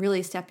 like, I'm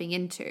really stepping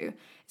into.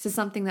 This is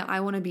something that I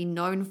want to be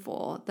known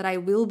for, that I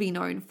will be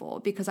known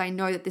for, because I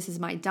know that this is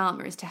my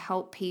dharma, is to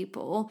help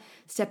people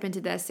step into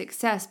their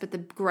success. But the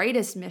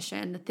greatest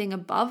mission, the thing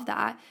above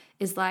that,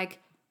 is like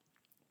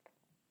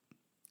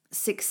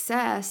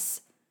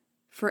success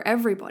for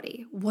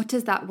everybody. What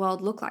does that world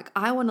look like?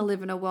 I want to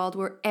live in a world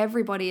where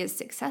everybody is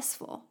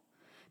successful,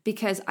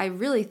 because I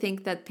really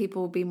think that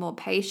people would be more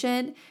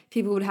patient,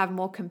 people would have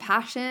more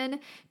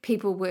compassion,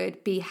 people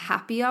would be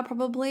happier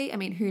probably. I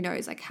mean, who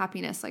knows, like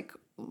happiness, like,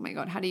 oh my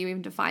God, how do you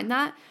even define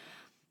that?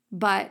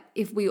 But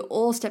if we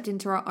all stepped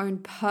into our own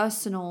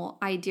personal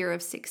idea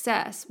of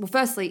success, well,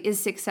 firstly, is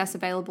success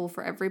available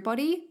for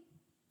everybody?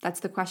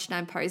 That's the question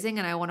I'm posing,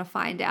 and I want to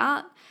find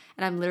out.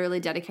 And I'm literally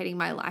dedicating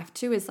my life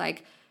to, is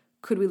like,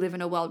 could we live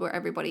in a world where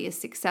everybody is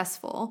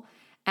successful?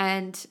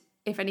 And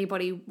if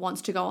anybody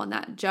wants to go on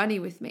that journey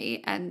with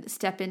me and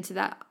step into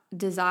that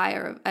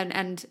desire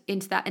and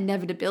into that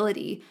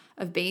inevitability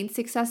of being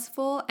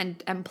successful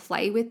and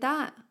play with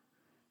that,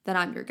 then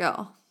I'm your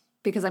girl,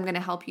 because I'm going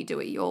to help you do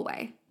it your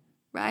way,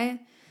 right?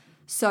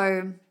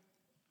 So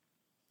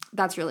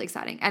that's really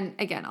exciting. And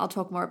again, I'll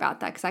talk more about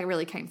that because I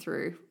really came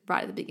through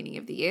right at the beginning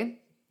of the year.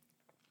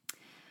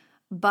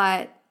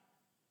 But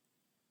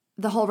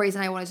the whole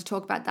reason I wanted to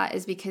talk about that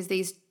is because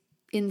these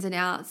ins and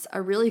outs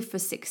are really for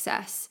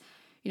success.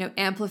 You know,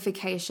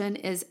 amplification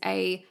is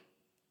an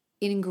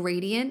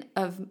ingredient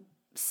of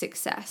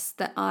success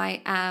that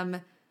I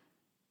am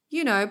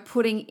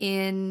putting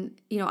in,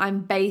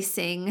 I'm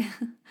basing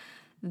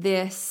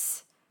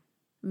this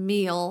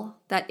meal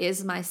that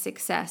is my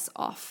success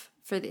off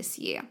for this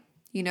year.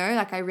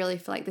 I really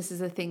feel like this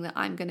is a thing that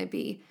I'm going to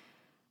be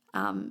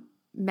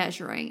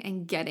measuring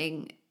and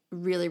getting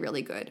really,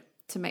 really good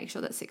to make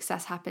sure that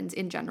success happens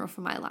in general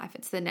for my life.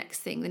 It's the next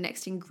thing, the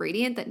next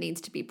ingredient that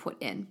needs to be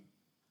put in.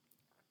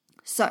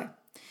 So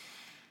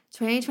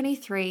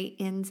 2023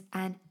 ins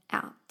and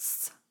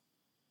outs.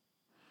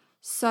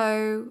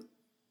 So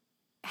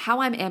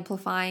how I'm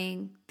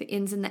amplifying the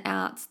ins and the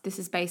outs, this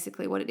is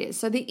basically what it is.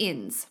 So the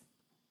ins.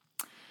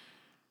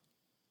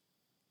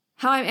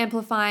 How I'm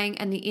amplifying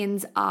and the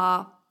ins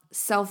are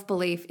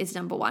self-belief is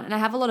number one. And I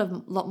have a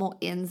lot more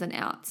ins than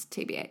outs,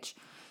 TBH.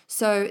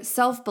 So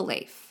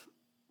self-belief.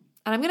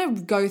 And I'm going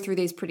to go through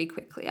these pretty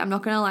quickly. I'm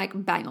not going to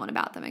bang on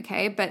about them,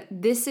 okay? But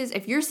this is,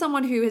 if you're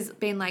someone who has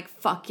been like,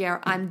 fuck yeah,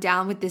 I'm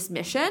down with this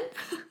mission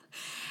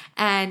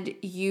and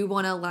you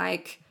want to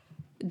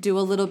do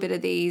a little bit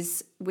of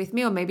these with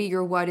me, or maybe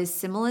your word is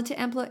similar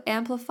to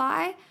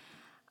amplify.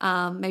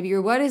 Maybe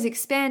your word is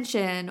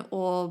expansion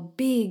or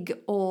big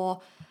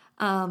or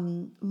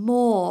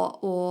more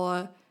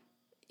or,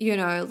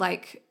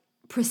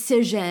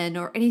 precision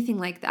or anything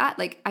like that.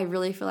 I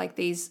really feel like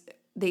these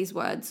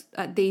words,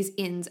 these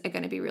ins are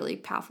going to be really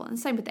powerful, and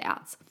same with the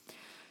outs.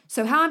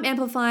 So how I'm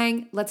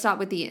amplifying, let's start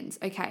with the ins.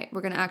 Okay,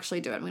 we're going to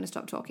actually do it. I'm going to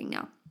stop talking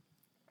now.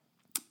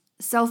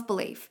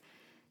 Self-belief.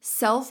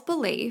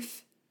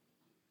 Self-belief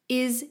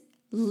is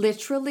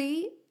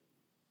literally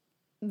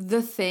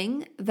the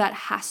thing that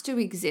has to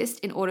exist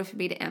in order for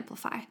me to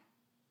amplify.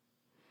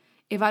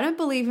 If I don't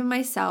believe in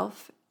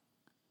myself,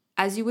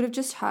 as you would have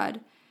just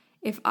heard,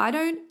 if I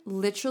don't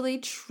literally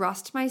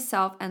trust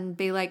myself and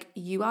be like,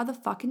 you are the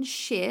fucking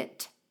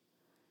shit,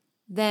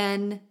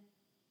 then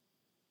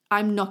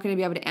I'm not going to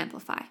be able to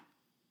amplify.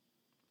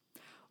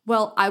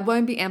 Well, I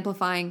won't be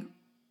amplifying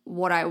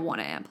what I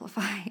want to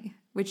amplify,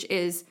 which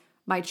is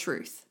my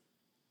truth.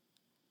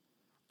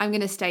 I'm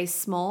going to stay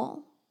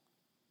small.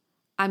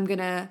 I'm going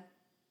to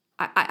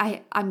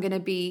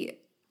be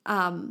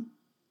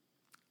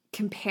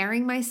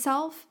comparing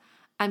myself.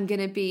 I'm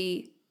going to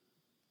be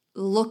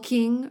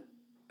looking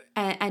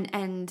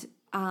and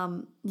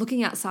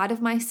looking outside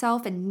of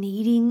myself and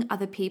needing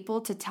other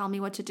people to tell me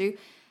what to do.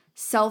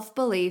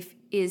 Self-belief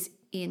is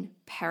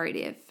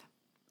imperative.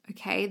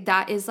 Okay,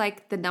 that is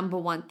the number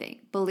one thing.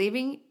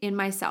 Believing in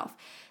myself.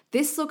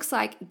 This looks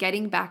like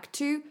getting back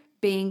to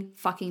being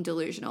fucking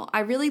delusional.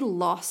 I really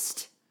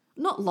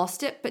not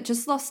lost it, but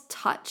just lost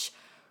touch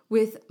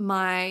with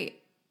my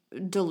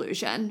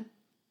delusion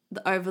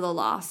over the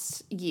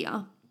last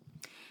year.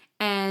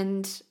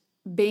 And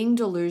being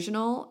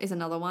delusional is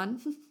another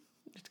one.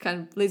 It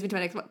kind of leads me to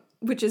my next one,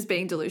 which is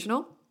being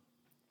delusional.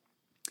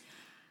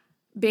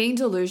 Being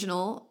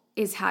delusional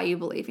is how you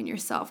believe in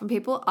yourself. And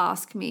people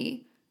ask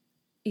me,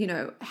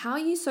 how are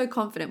you so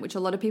confident? Which a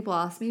lot of people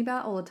ask me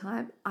about all the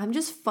time. I'm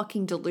just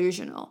fucking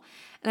delusional.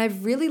 And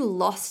I've really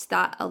lost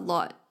that a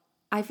lot.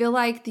 I feel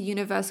like the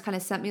universe kind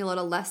of sent me a lot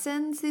of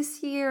lessons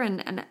this year.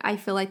 And I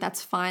feel like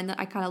that's fine that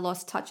I kind of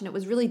lost touch. And it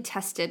was really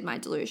tested, my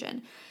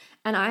delusion.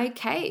 And I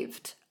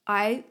caved.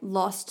 I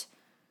lost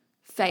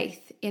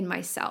faith in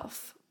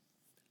myself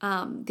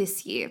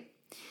this year,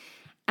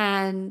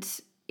 and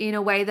in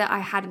a way that I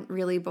hadn't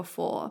really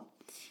before.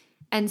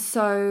 And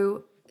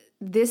so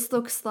this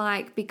looks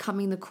like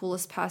becoming the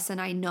coolest person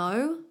I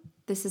know.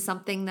 This is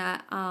something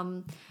that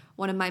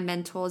one of my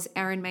mentors,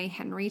 Erin May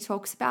Henry,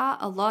 talks about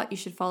a lot. You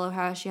should follow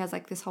her. She has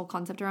this whole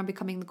concept around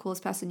becoming the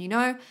coolest person you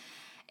know.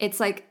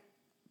 It's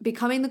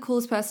becoming the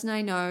coolest person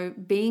I know,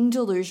 being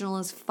delusional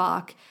as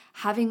fuck,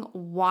 having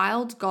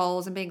wild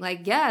goals and being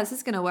yeah, this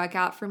is going to work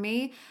out for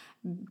me,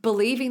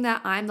 believing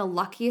that I'm the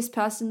luckiest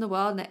person in the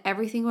world and that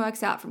everything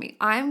works out for me.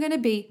 I'm going to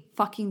be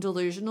fucking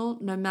delusional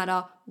no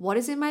matter what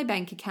is in my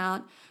bank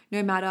account,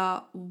 no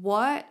matter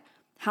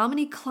how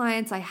many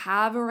clients I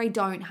have or I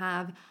don't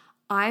have.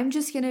 I'm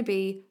just going to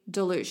be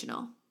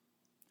delusional.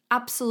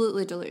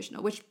 Absolutely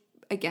delusional, which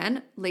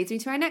again leads me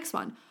to my next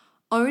one.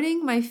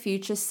 Owning my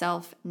future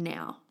self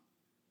now.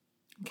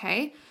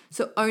 Okay,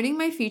 so owning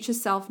my future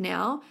self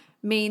now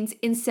means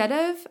instead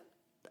of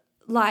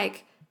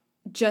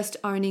just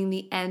owning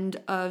the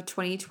end of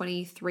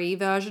 2023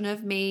 version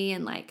of me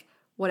and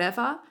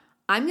whatever,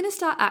 I'm going to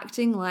start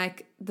acting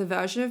like the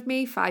version of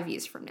me 5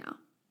 years from now.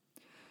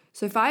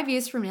 So 5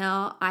 years from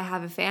now, I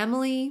have a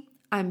family,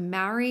 I'm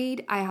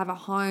married, I have a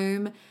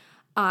home,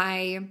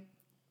 and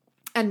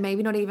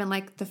maybe not even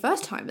the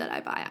first home that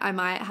I buy. I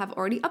might have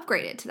already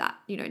upgraded to that,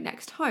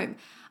 next home.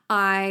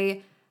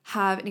 I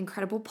have an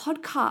incredible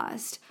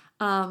podcast.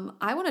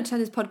 I want to turn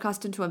this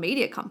podcast into a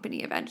media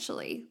company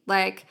eventually.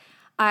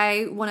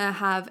 I want to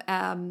have,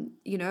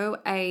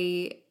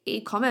 a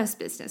e-commerce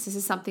business. This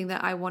is something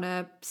that I want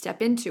to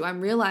step into.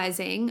 I'm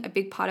realizing a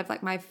big part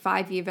of my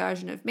 5-year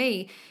version of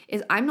me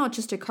is I'm not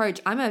just a coach,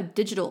 I'm a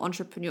digital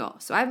entrepreneur.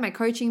 So I have my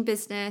coaching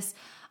business.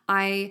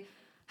 I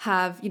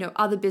have,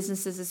 other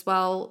businesses as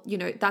well.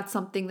 That's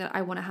something that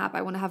I want to have.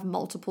 I want to have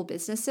multiple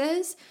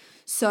businesses.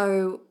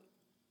 So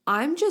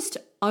I'm just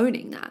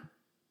owning that.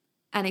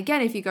 And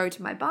again, if you go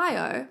to my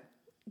bio,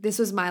 this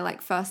was my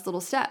like first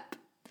little step.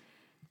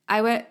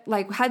 I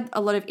had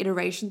a lot of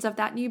iterations of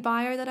that new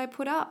bio that I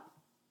put up.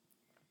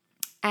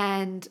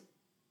 And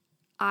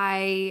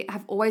I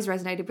have always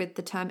resonated with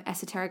the term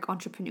esoteric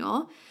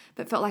entrepreneur,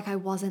 but felt like I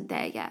wasn't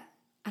there yet.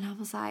 And I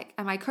was like,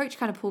 and my coach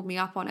kind of pulled me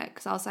up on it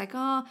because I was like,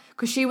 oh,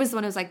 because she was the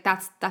one who was like,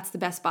 that's the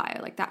best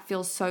bio. Like that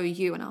feels so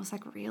you. And I was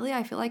like, really?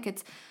 I feel like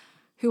it's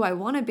who I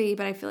want to be,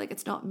 but I feel like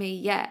it's not me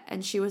yet.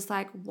 And she was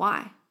like,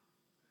 why?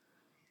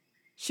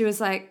 She was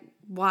like,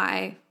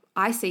 why?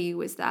 I see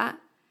you as that.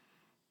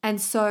 And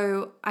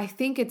so I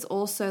think it's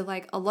also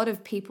like a lot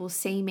of people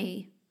see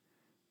me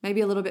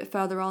maybe a little bit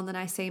further on than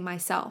I see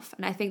myself.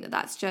 And I think that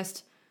that's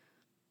just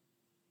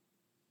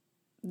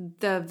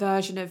the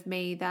version of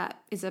me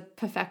that is a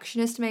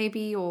perfectionist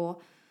maybe, or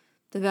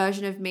the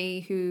version of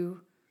me who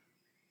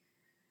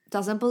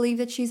doesn't believe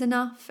that she's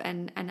enough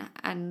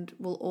and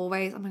will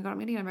always, oh my God, I'm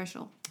getting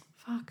emotional.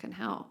 Fucking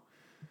hell.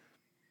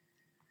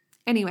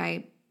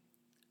 Anyway,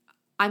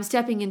 I'm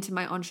stepping into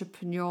my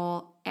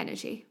entrepreneur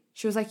energy.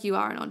 She was like, you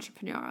are an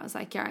entrepreneur. I was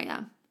like, yeah, I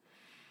am.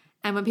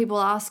 And when people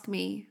ask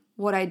me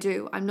what I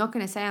do, I'm not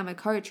going to say I'm a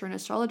coach or an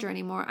astrologer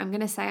anymore. I'm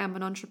going to say I'm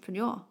an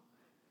entrepreneur.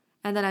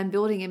 And then I'm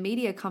building a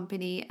media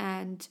company,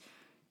 and,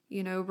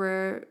 you know,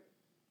 we're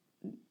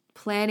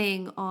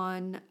planning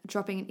on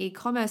dropping an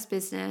e-commerce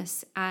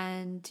business.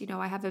 And, you know,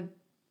 I have a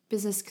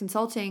business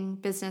consulting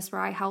business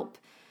where I help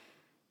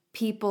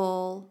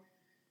people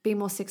be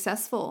more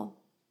successful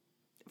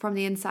from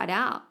the inside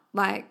out,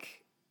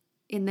 like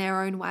in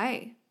their own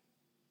way.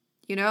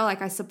 You know,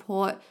 like I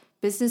support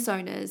business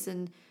owners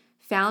and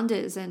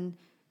founders and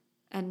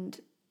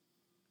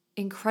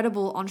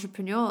incredible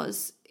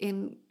entrepreneurs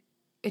in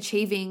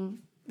achieving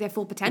their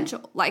full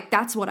potential. Like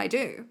that's what I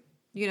do.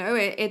 You know,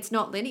 it's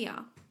not linear.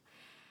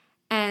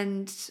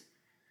 And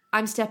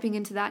I'm stepping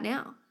into that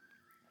now.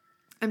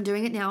 I'm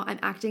doing it now. I'm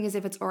acting as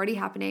if it's already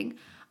happening.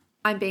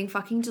 I'm being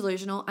fucking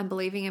delusional. I'm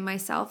believing in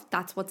myself.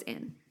 That's what's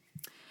in.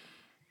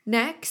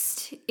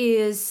 Next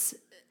is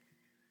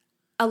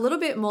a little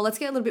bit more, let's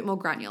get a little bit more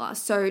granular.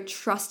 So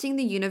trusting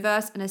the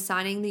universe and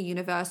assigning the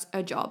universe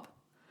a job.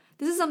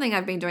 This is something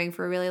I've been doing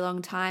for a really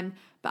long time,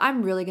 but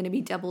I'm really going to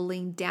be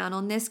doubling down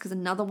on this because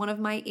another one of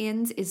my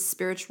ins is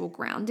spiritual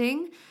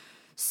grounding.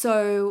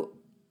 So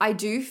I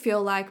do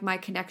feel like my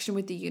connection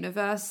with the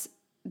universe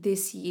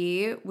this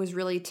year was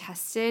really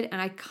tested,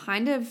 and I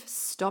kind of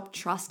stopped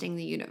trusting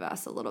the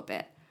universe a little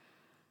bit.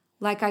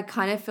 Like I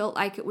kind of felt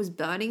like it was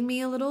burning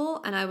me a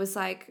little, and I was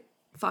like,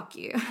 fuck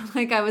you.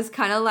 Like I was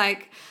kind of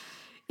like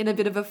in a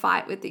bit of a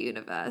fight with the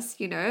universe,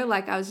 you know?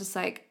 Like I was just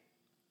like,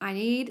 I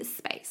need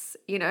space,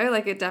 you know?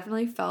 Like it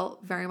definitely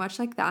felt very much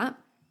like that.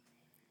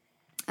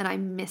 And I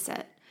miss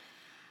it.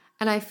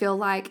 And I feel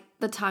like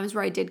the times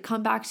where I did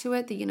come back to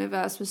it, the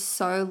universe was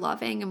so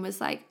loving and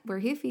was like, we're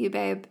here for you,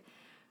 babe.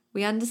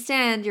 We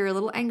understand you're a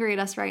little angry at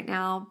us right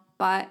now,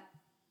 but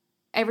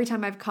every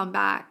time I've come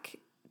back,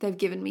 they've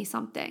given me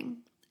something.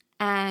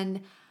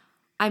 And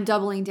I'm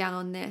doubling down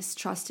on this,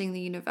 trusting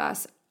the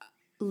universe,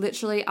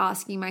 literally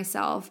asking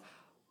myself,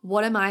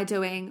 what am I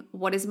doing?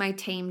 What is my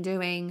team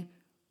doing?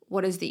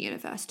 What is the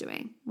universe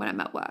doing when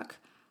I'm at work?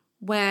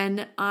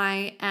 When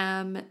I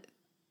am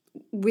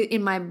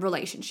in my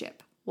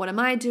relationship, what am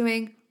I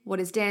doing? What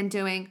is Dan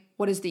doing?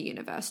 What is the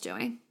universe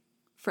doing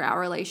for our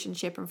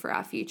relationship and for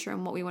our future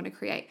and what we want to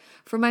create?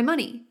 For my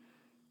money,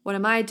 what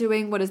am I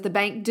doing? What is the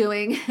bank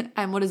doing?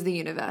 And what is the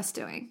universe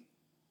doing?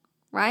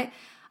 Right?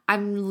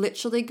 I'm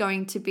literally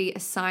going to be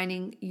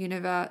assigning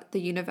the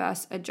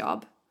universe a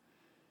job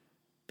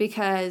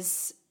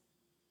because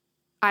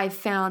I've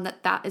found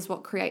that that is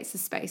what creates the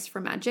space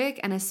for magic.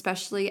 And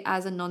especially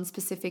as a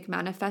non-specific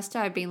manifestor,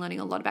 I've been learning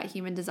a lot about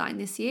human design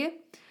this year.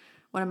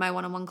 One of my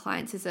one-on-one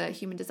clients is a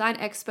human design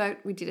expert.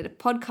 We did a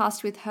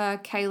podcast with her,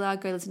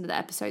 Kayla. Go listen to the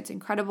episode. It's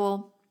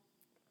incredible.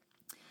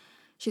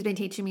 She's been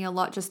teaching me a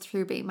lot just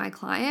through being my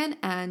client.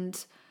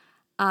 And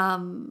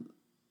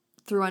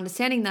through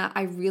understanding that,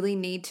 I really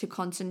need to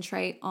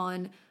concentrate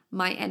on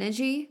my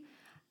energy.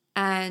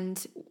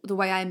 And the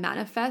way I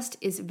manifest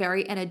is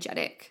very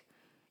energetic.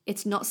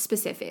 It's not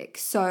specific.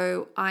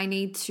 So I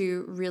need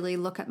to really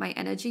look at my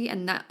energy.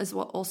 And that is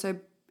what also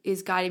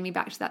is guiding me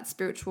back to that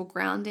spiritual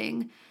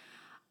grounding.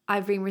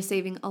 I've been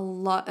receiving a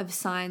lot of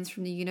signs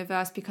from the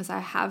universe because I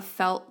have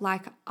felt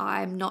like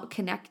I'm not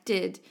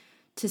connected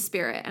to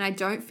spirit, and I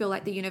don't feel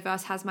like the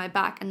universe has my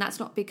back. And that's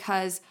not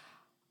because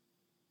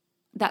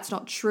that's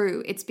not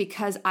true. It's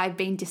because I've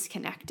been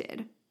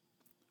disconnected,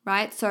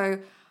 right? So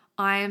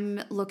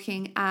I'm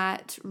looking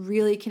at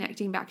really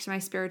connecting back to my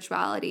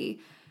spirituality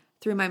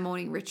through my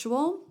morning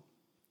ritual.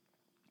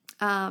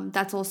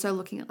 That's also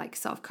looking at like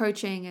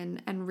self-coaching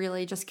and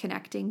really just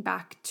connecting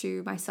back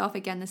to myself.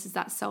 Again, this is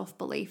that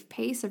self-belief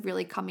piece of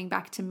really coming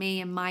back to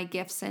me and my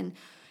gifts and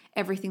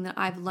everything that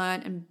I've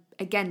learned. And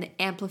again,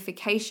 the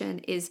amplification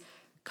is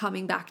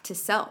coming back to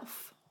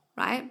self,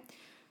 right?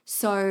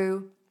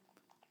 So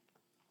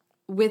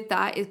with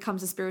that, it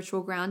comes a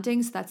spiritual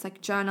grounding. So that's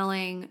like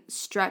journaling,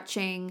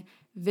 stretching,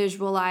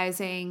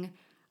 visualizing,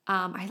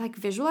 I like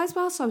visualize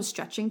well, so I was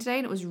stretching today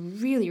and it was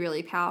really,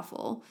 really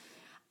powerful.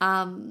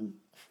 It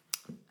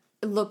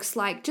looks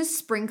like just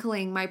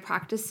sprinkling my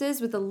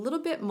practices with a little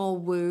bit more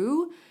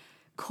woo,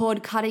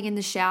 cord cutting in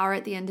the shower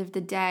at the end of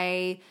the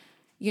day,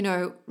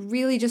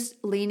 really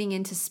just leaning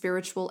into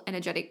spiritual,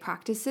 energetic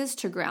practices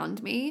to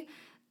ground me.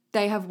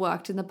 They have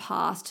worked in the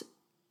past.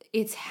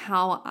 It's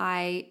how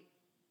I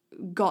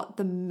got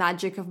the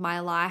magic of my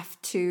life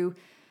to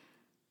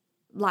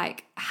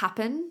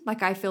happen.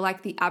 I feel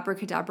like the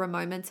abracadabra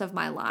moments of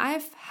my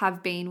life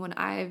have been when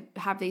I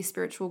have these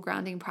spiritual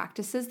grounding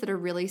practices that are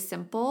really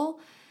simple,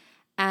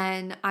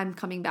 and I'm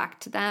coming back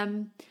to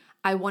them.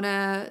 I want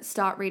to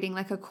start reading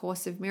A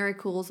Course of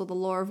Miracles or the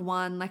Law of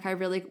One. I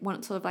really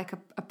want sort of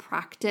a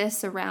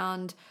practice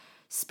around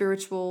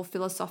spiritual,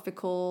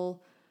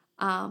 philosophical,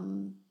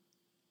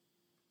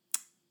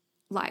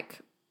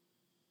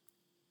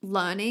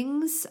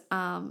 learnings.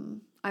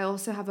 I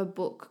also have a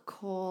book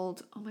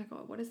called, oh my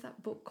God, what is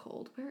that book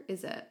called? Where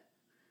is it?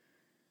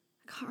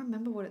 I can't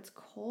remember what it's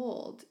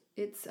called.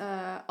 It's,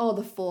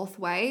 The Fourth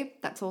Way.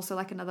 That's also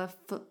another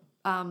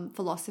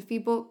philosophy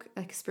book,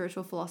 a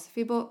spiritual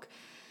philosophy book.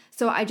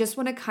 So I just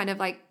want to kind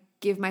of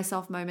give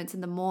myself moments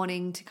in the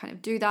morning to kind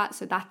of do that.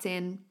 So that's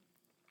in.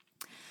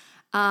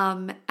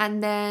 And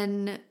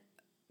then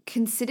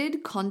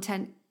considered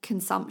content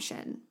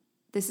consumption.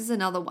 This is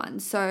another one.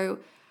 So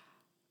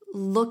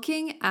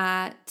looking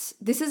at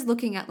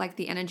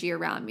the energy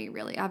around me,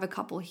 really. I have a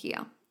couple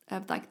here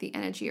of the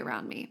energy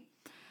around me.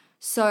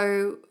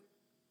 So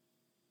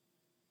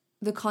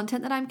the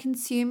content that I'm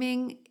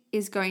consuming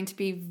is going to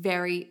be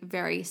very,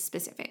 very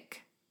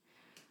specific.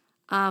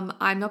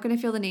 I'm not going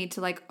to feel the need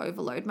to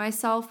overload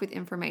myself with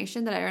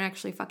information that I don't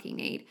actually fucking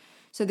need.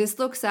 So this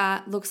looks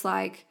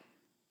like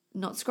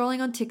not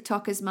scrolling on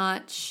TikTok as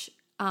much.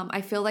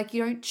 I feel like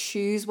you don't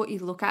choose what you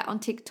look at on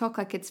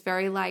TikTok. It's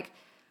very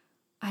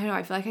I don't know,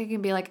 I feel like I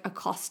can be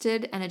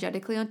accosted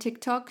energetically on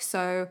TikTok.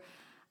 So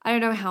I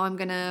don't know how I'm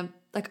going to,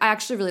 I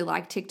actually really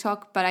like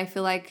TikTok, but I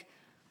feel like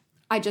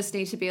I just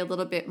need to be a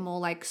little bit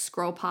more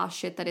scroll past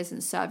shit that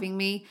isn't serving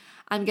me.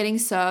 I'm getting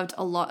served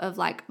a lot of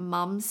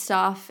mum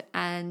stuff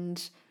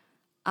and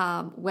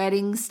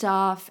wedding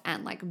stuff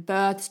and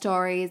birth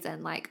stories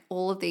and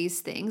all of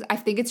these things. I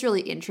think it's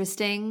really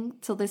interesting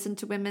to listen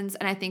to women's,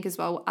 and I think as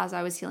well, as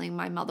I was healing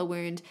my mother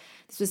wound,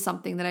 this was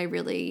something that I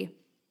really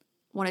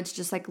wanted to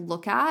just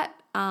look at.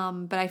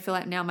 But I feel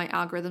like now my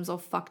algorithm's all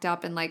fucked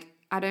up and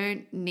I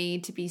don't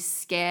need to be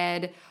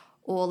scared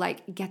or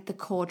get the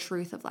core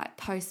truth of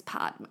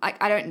postpartum.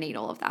 I don't need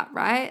all of that,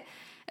 right?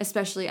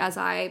 Especially as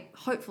I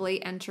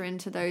hopefully enter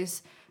into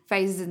those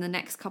phases in the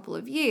next couple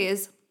of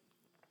years.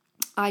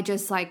 I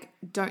just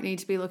don't need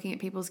to be looking at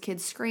people's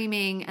kids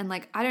screaming and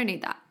I don't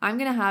need that. I'm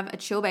going to have a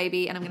chill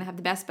baby and I'm going to have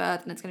the best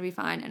birth and it's going to be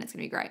fine and it's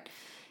going to be great.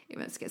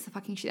 Even if it scares the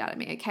fucking shit out of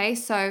me, okay?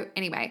 So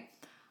anyway,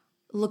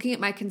 looking at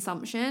my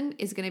consumption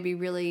is going to be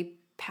really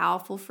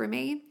powerful for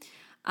me.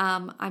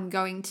 I'm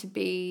going to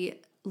be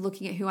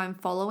looking at who I'm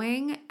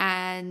following,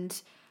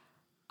 and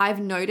I've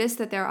noticed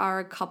that there are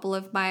a couple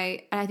of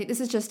and I think this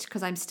is just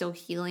because I'm still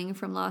healing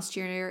from last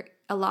year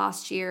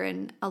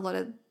and a lot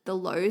of the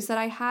lows that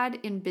I had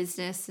in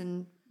business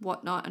and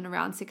whatnot and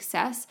around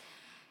success,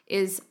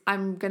 is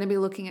I'm going to be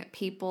looking at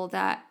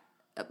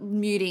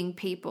muting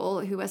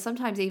people who are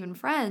sometimes even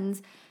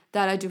friends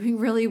that are doing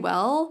really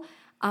well,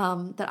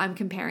 that I'm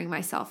comparing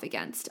myself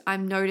against.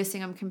 I'm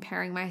noticing I'm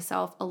comparing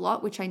myself a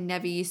lot, which I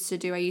never used to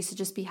do. I used to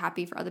just be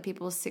happy for other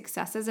people's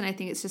successes. And I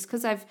think it's just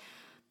because I've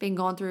been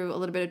going through a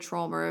little bit of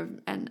trauma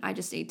and I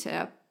just need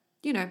to,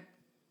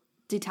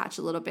 detach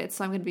a little bit.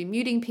 So I'm going to be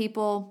muting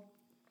people,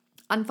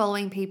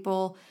 unfollowing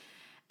people,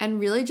 and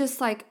really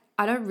just I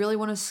don't really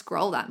want to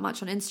scroll that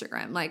much on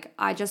Instagram.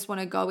 I just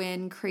want to go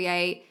in,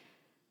 create,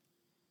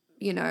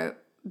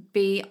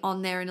 be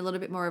on there in a little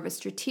bit more of a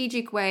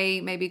strategic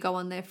way, maybe go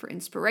on there for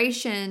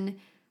inspiration,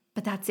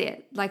 but that's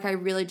it. I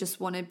really just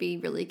want to be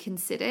really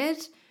considered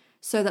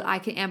so that I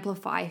can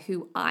amplify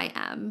who I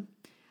am,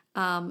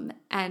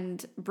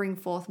 and bring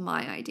forth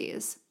my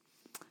ideas.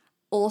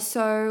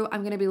 Also,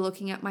 I'm going to be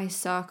looking at my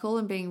circle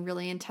and being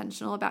really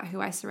intentional about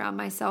who I surround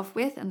myself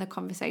with and the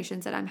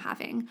conversations that I'm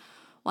having.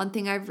 One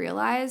thing I've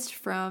realized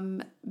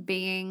from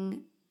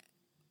being,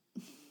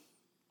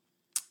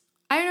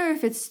 I don't know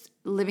if it's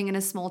living in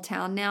a small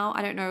town now.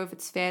 I don't know if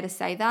it's fair to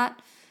say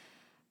that,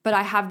 but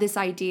I have this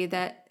idea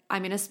that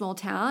I'm in a small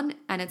town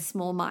and it's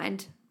small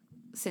mind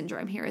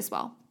syndrome here as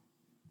well.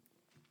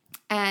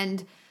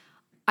 And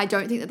I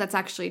don't think that that's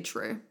actually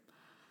true.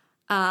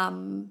 I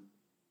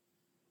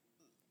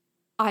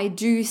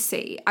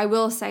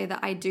will say that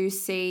I do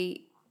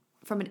see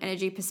from an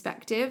energy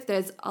perspective,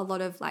 there's a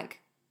lot of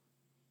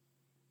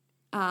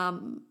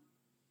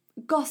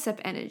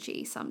gossip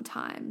energy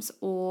sometimes,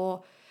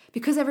 or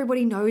because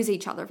everybody knows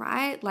each other,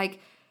 right?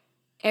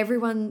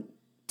 Everyone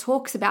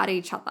talks about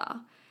each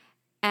other,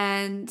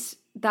 and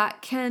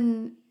that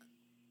can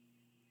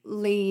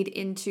lead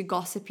into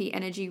gossipy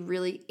energy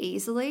really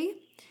easily.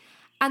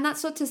 And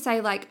that's not to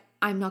say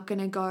I'm not going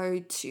to go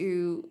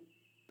to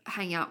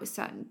hang out with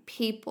certain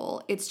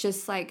people. It's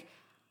just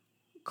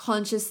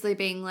consciously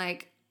being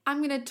like, I'm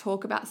going to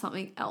talk about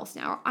something else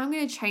now, or I'm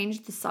going to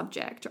change the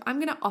subject, or I'm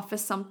going to offer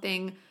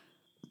something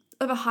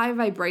of a high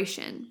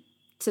vibration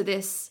to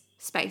this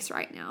space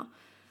right now.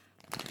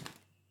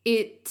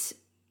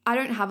 I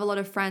don't have a lot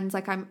of friends.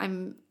 Like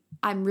I'm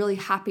really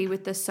happy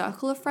with the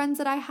circle of friends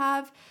that I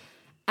have.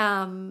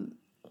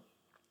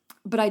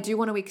 But I do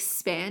want to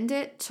expand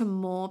it to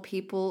more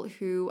people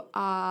who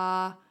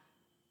are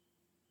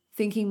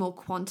thinking more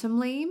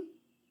quantumly.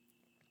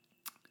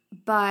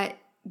 But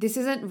this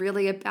isn't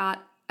really about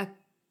a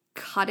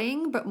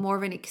cutting, but more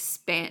of an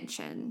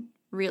expansion,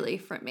 really,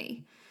 for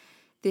me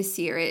this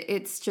year.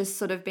 It's just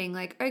sort of being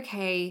like,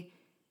 okay,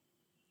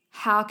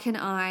 how can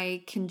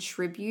I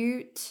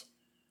contribute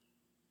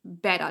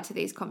better to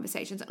these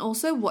conversations? And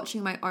also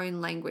watching my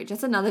own language.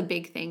 That's another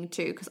big thing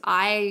too, because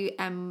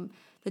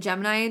the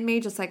Gemini in me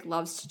just like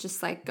loves to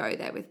just like go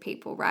there with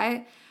people,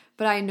 right?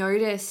 But I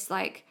noticed,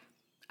 like,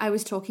 I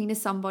was talking to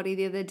somebody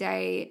the other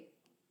day,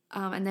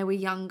 and they were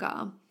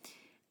younger,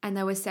 and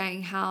they were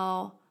saying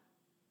how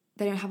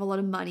they don't have a lot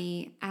of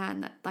money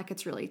and like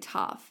it's really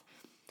tough.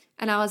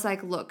 And I was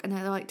like, look, and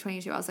they're like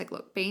 22. I was like,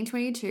 look, being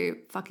 22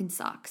 fucking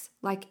sucks.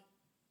 Like,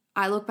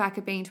 I look back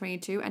at being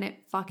 22 and it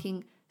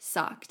fucking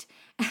sucked.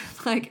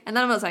 Like, and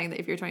then I'm not saying that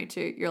if you're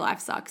 22, your life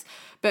sucks,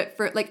 but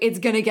for like, it's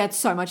gonna get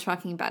so much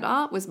fucking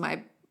better was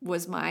my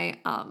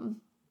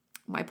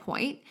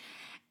point.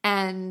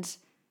 And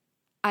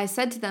I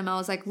said to them, I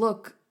was like,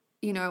 look,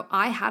 you know,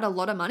 I had a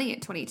lot of money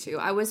at 22.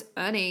 I was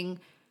earning,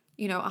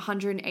 you know,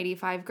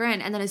 185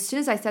 grand. And then as soon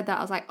as I said that,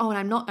 I was like, oh, and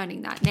I'm not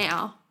earning that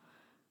now,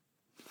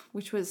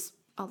 which was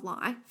a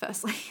lie,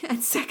 firstly.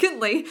 And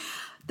secondly,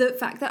 the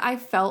fact that I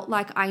felt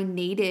like I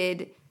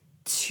needed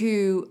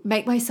to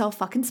make myself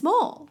fucking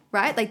small,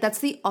 right? Like, that's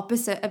the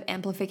opposite of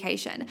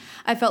amplification.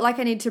 I felt like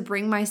I need to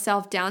bring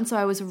myself down so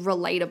I was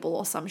relatable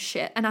or some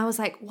shit. And I was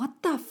like, what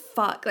the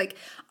fuck? Like,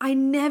 I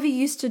never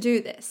used to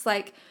do this.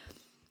 Like,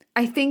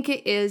 I think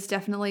it is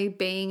definitely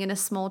being in a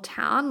small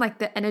town. Like,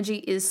 the energy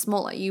is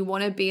smaller. You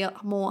want to be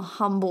more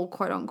humble,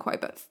 quote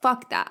unquote, but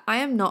fuck that. I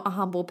am not a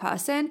humble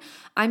person.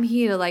 I'm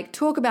here to like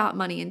talk about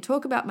money and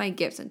talk about my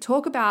gifts and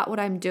talk about what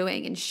I'm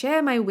doing and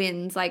share my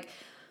wins. Like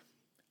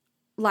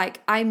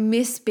I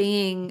miss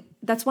being,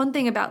 that's one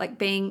thing about like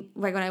being,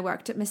 like when I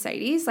worked at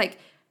Mercedes, like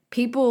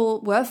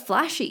people were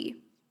flashy,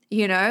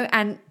 you know,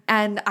 and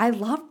I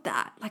loved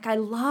that. Like I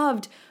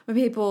loved when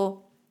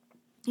people,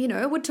 you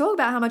know, would talk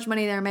about how much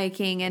money they're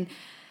making, and,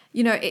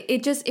 you know,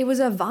 it was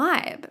a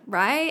vibe,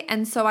 right?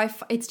 And so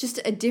it's just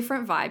a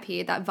different vibe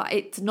here.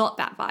 It's not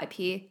that vibe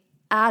here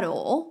at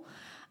all.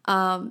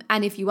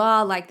 And if you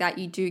are like that,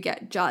 you do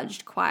get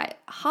judged quite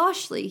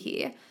harshly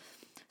here.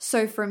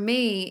 So for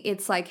me,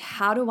 it's like,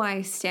 how do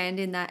I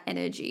stand in that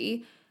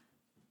energy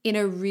in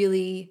a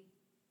really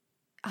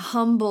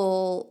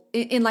humble,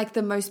 in like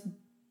the most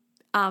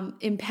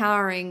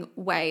empowering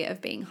way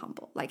of being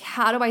humble? Like,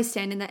 how do I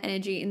stand in that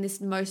energy in this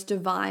most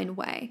divine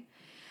way?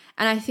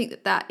 And I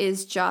think that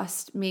is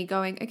just me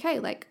going, okay,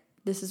 like,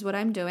 this is what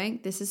I'm doing.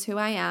 This is who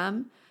I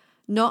am,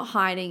 not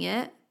hiding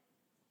it.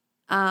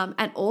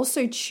 And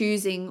also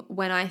choosing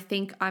when I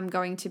think I'm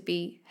going to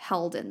be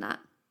held in that.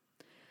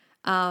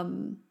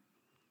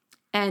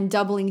 And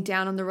doubling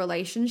down on the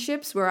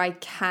relationships where I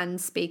can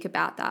speak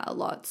about that a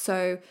lot.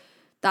 So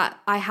that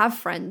I have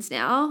friends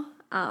now.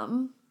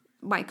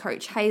 My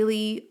coach,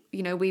 Haley,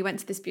 you know, we went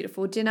to this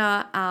beautiful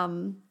dinner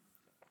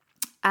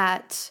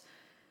at,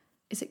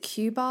 is it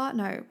Cuba?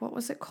 No, what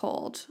was it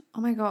called?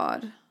 Oh my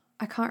God.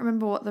 I can't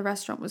remember what the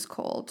restaurant was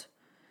called.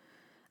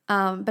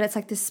 But it's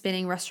like this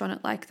spinning restaurant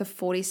at like the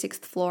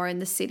 46th floor in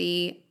the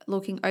city,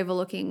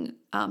 overlooking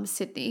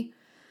Sydney.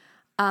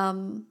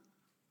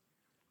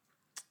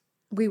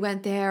 We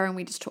went there and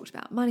we just talked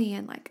about money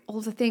and like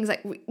all the things.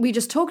 Like we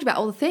just talked about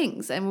all the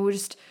things, and we were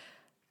just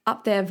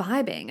up there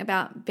vibing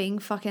about being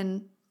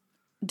fucking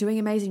doing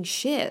amazing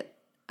shit.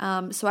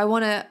 So I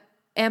want to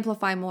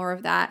amplify more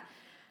of that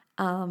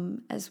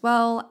as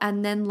well.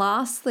 And then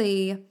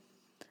lastly,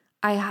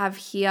 I have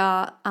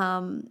here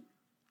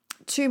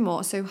 2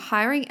 more. So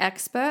hiring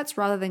experts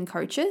rather than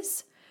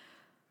coaches.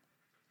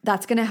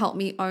 That's going to help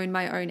me own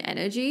my own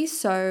energy.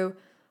 So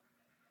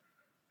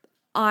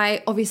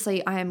I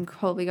am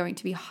probably going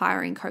to be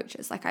hiring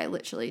coaches. Like I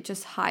literally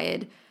just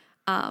hired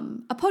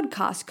a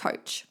podcast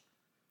coach,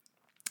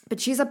 but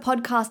she's a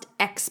podcast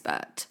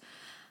expert.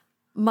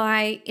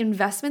 My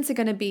investments are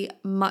going to be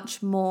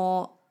much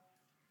more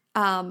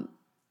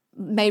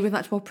made with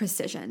much more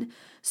precision.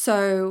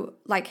 So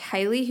like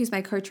Haley, who's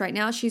my coach right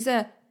now, she's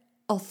a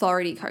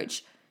authority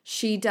coach.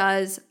 She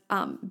does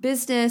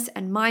business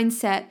and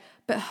mindset,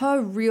 but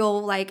her real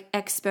like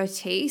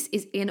expertise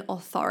is in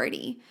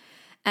authority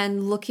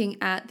and looking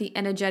at the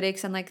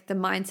energetics and like the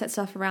mindset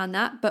stuff around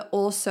that, but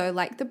also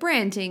like the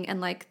branding and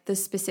like the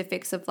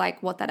specifics of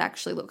like what that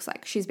actually looks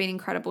like. She's been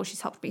incredible.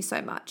 She's helped me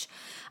so much.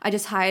 I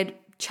just hired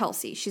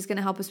Chelsea. She's going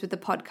to help us with the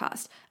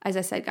podcast. As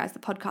I said, guys, the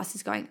podcast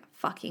is going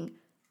fucking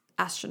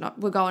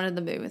astronaut. We're going to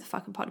the moon with a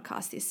fucking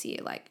podcast this year.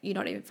 Like, you're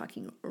not even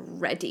fucking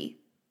ready.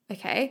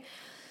 Okay.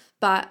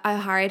 But I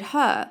hired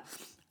her.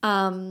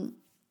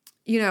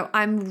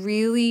 I'm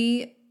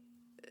really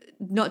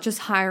not just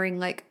hiring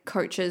like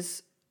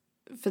coaches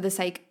for the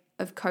sake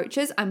of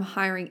coaches. I'm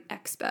hiring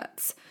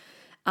experts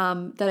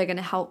that are going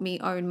to help me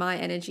own my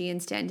energy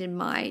and stand in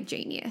my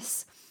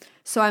genius.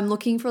 So I'm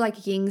looking for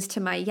like yings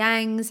to my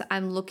yangs.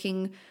 I'm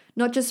looking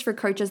not just for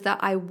coaches that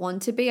I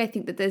want to be. I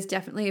think that there's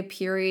definitely a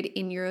period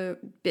in your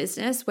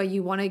business where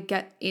you want to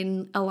get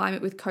in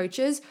alignment with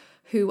coaches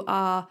who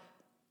are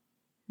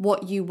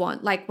what you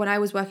want. Like when I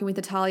was working with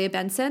Natalia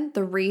Benson,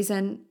 the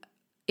reason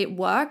it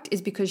worked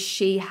is because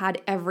she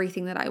had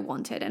everything that I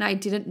wanted and I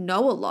didn't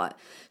know a lot.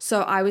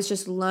 So I was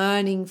just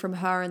learning from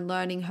her and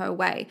learning her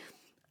way.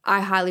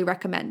 I highly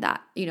recommend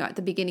that, at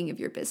the beginning of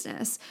your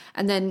business.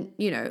 And then,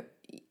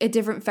 at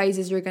different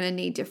phases, you're going to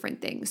need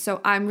different things.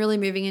 So I'm really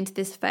moving into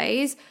this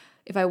phase,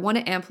 if I want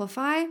to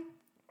amplify,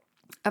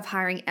 of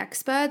hiring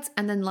experts.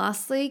 And then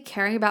lastly,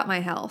 caring about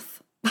my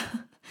health.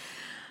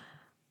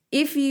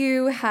 If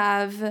you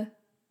have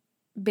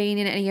been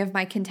in any of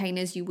my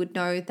containers, you would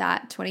know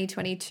that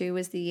 2022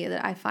 was the year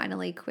that I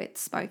finally quit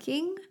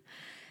smoking.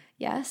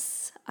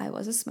 Yes, I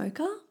was a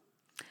smoker.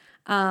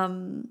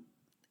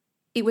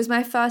 It was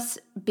my first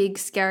big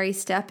scary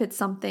step. It's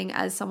something,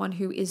 as someone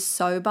who is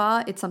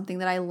sober, it's something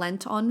that I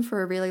lent on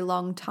for a really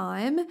long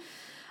time.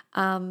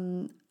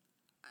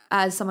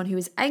 As someone who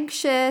is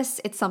anxious,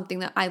 it's something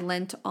that I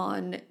lent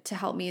on to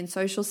help me in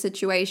social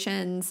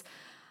situations.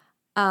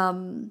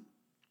 And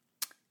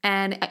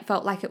it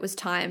felt like it was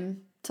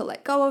time to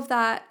let go of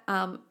that.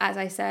 As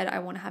I said, I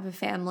want to have a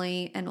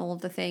family and all of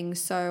the things.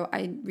 So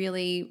I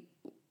really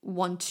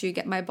want to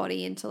get my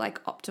body into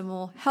like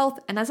optimal health.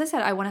 And as I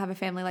said, I want to have a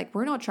family. Like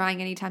we're not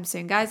trying anytime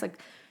soon, guys. Like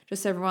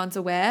just so everyone's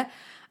aware.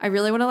 I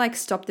really want to like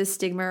stop this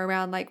stigma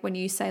around like when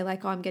you say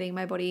like, oh, I'm getting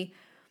my body,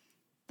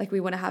 like we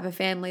want to have a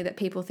family, that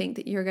people think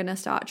that you're going to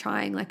start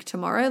trying like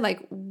tomorrow. Like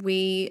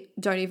we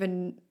don't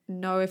even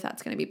know if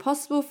that's going to be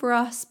possible for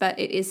us, but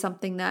it is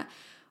something that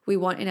we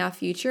want in our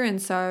future. And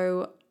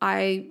so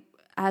I,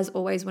 as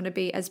always, want to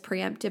be as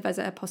preemptive as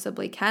I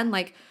possibly can.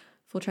 Like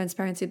full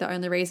transparency, the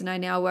only reason I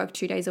now work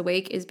 2 days a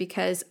week is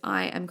because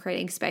I am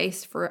creating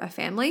space for a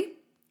family.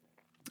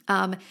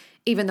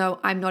 Even though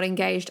I'm not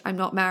engaged, I'm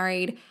not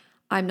married,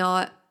 I'm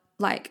not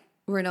like,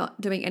 we're not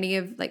doing any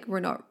of like, we're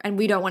not, and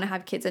we don't want to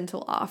have kids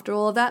until after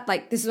all of that.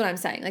 Like, this is what I'm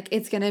saying. Like,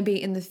 it's going to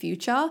be in the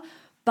future,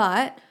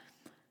 but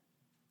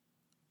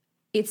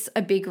it's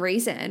a big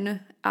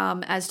reason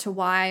as to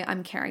why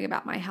I'm caring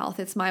about my health.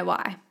 It's my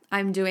why.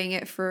 I'm doing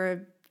it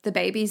for the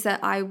babies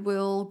that I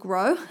will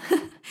grow.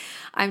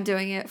 I'm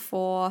doing it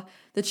for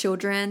the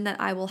children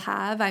that I will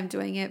have. I'm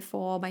doing it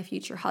for my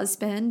future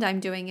husband. I'm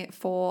doing it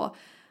for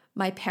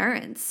my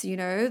parents,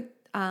 making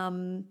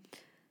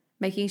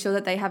sure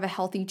that they have a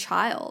healthy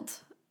child.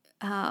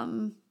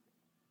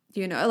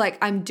 Like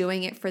I'm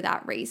doing it for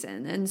that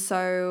reason. And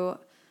so,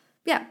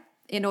 yeah,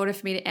 in order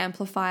for me to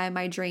amplify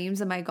my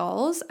dreams and my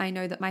goals, I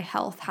know that my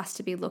health has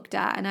to be looked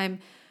at. And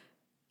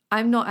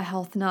I'm not a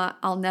health nut.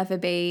 I'll never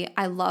be.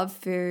 I love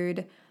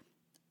food.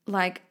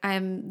 Like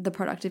I'm the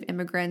product of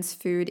immigrants.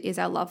 Food is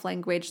our love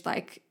language.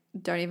 Like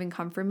don't even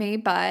come from me,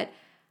 but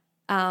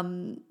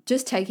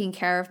just taking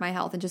care of my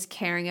health and just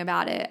caring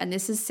about it. And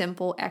this is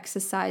simple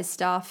exercise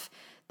stuff.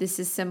 This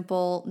is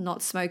simple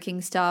not smoking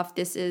stuff.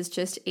 This is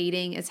just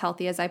eating as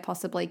healthy as I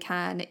possibly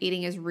can,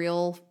 eating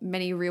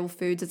many real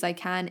foods as I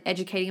can,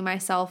 educating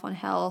myself on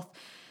health.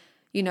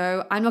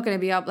 I'm not going to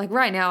be up like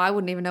right now. I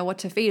wouldn't even know what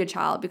to feed a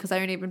child because I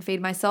don't even feed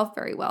myself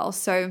very well.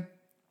 So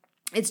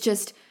it's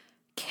just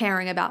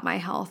caring about my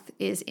health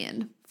is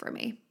in for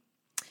me.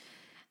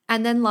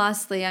 And then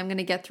lastly, I'm going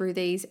to get through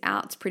these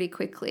outs pretty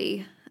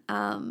quickly.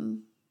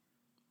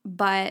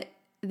 But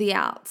the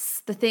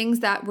outs, the things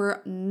that we're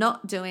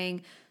not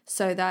doing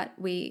so that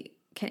we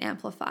can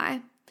amplify,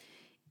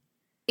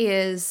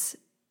 is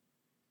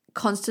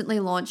constantly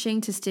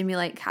launching to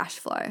stimulate cash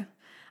flow.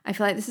 I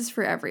feel like this is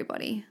for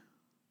everybody.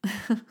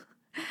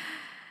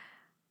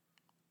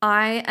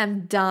 I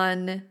am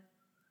done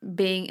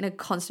being in a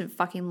constant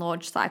fucking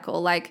launch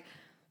cycle. Like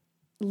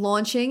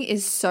launching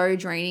is so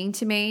draining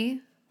to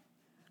me.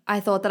 I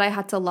thought that I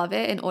had to love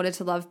it in order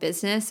to love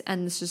business,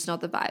 and it's just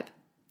not the vibe.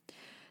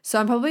 So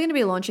I'm probably going to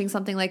be launching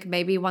something like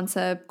maybe once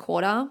a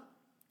quarter,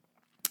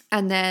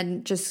 and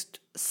then just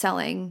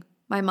selling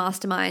my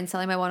mastermind,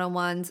 selling my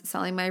one-on-ones,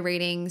 selling my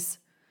readings,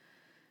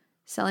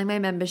 selling my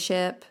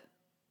membership,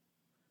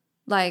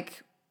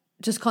 like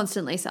just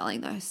constantly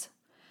selling those.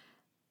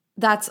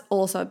 That's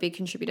also a big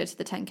contributor to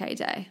the 10K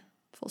day.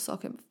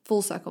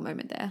 Full circle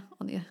moment there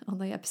on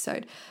the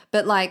episode.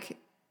 But like,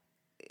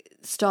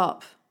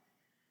 stop.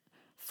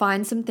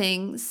 Find some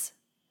things.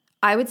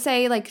 I would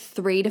say like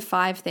 3 to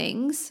 5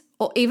 things,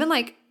 or even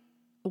like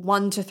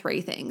 1 to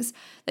 3 things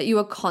that you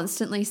are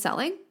constantly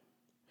selling.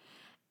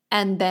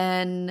 And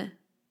then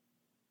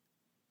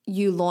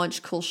you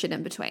launch cool shit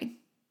in between.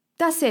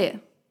 That's it.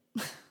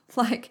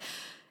 Like,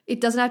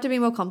 it doesn't have to be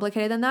more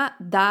complicated than that.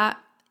 That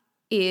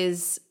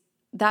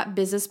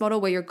business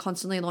model where you're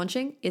constantly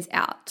launching is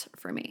out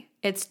for me.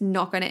 It's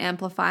not going to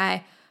amplify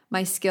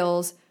my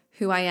skills,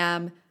 who I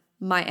am,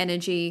 my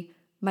energy,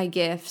 my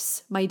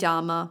gifts, my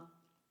dharma.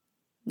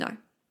 No.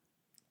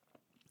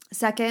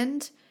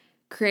 Second,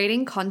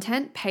 creating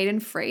content paid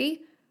and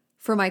free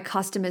for my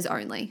customers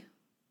only.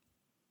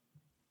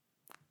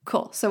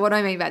 Cool. So what do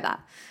I mean by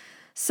that?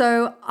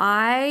 So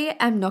I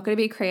am not going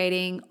to be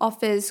creating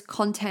offers,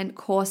 content,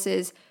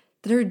 courses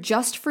that are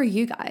just for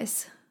you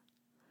guys.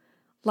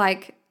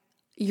 Like,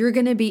 you're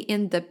going to be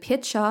in the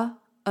picture,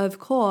 of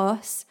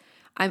course.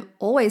 I'm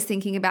always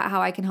thinking about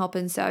how I can help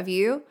and serve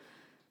you.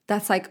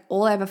 That's like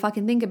all I ever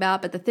fucking think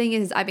about. But the thing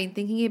is, I've been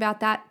thinking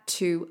about that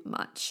too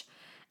much.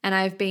 And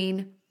I have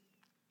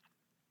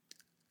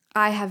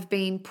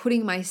been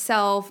putting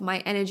myself, my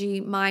energy,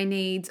 my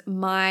needs,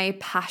 my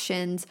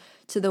passions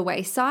to the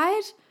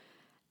wayside,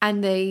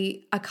 and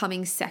they are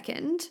coming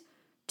second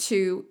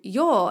to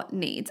your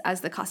needs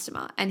as the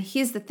customer. And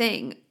here's the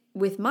thing,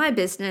 with my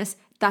business,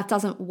 that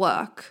doesn't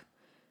work,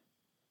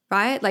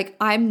 right? Like,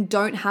 I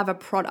don't have a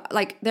product.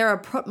 Like, there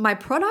are my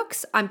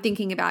products, I'm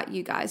thinking about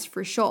you guys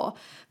for sure,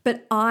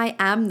 but I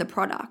am the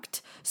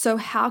product. So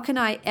how can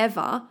I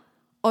ever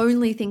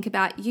only think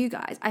about you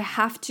guys? I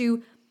have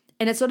to,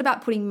 and it's not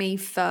about putting me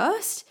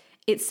first,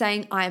 it's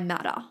saying I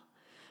matter.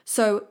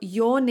 So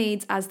your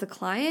needs as the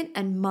client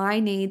and my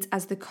needs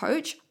as the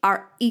coach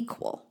are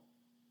equal.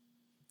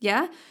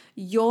 Yeah?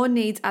 Your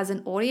needs as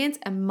an audience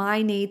and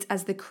my needs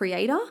as the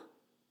creator,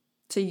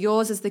 so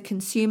yours as the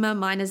consumer,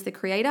 mine as the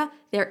creator,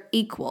 they're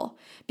equal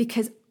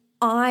because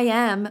I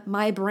am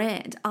my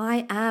brand.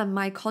 I am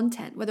my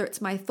content, whether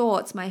it's my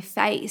thoughts, my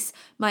face,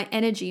 my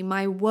energy,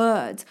 my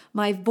words,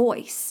 my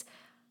voice.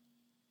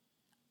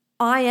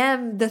 I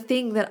am the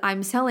thing that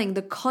I'm selling,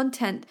 the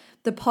content,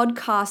 the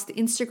podcast, the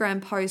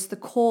Instagram post, the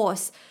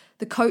course,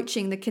 the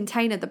coaching, the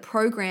container, the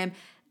program.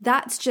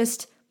 That's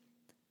just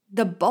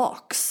the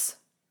box.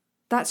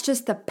 That's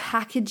just the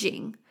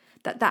packaging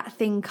that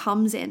thing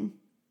comes in,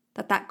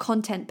 that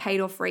content paid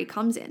or free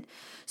comes in.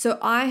 So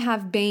I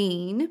have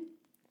been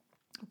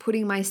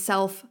putting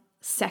myself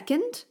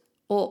second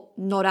or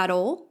not at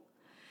all,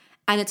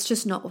 and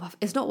it's not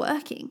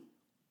working.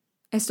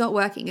 It's not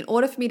working. In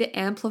order for me to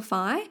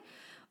amplify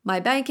my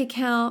bank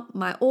account,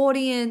 my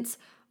audience,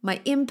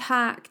 my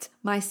impact,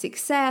 my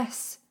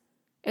success,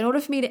 in order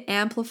for me to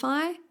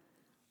amplify,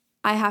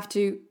 I have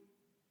to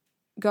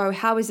go,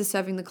 how is this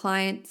serving the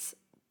client's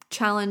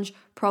challenge,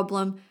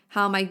 problem?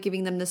 How am I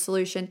giving them the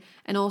solution?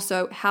 And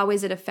also, how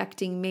is it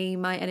affecting me,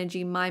 my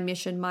energy, my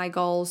mission, my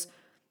goals,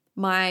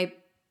 my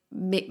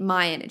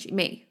energy,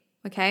 me,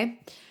 okay?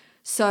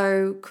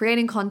 So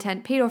creating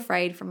content paid or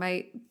free for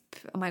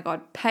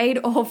paid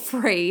or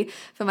free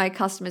for my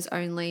customers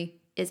only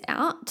is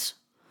out.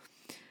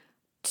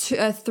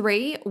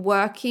 3,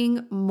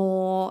 working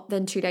more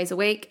than 2 days a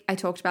week. I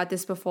talked about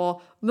this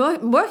before.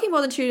 Working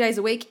more than 2 days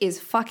a week is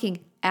fucking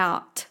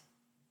out.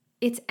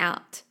 It's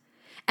out.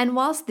 And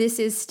whilst this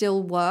is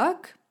still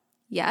work,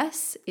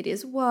 yes, it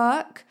is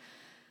work,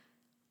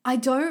 I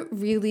don't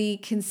really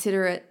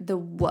consider it the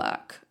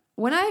work.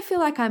 When I feel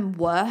like I'm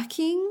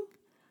working,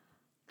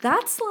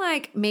 that's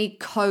like me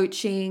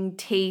coaching,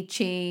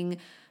 teaching,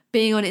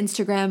 being on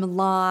Instagram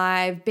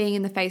Live, being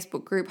in the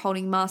Facebook group,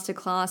 holding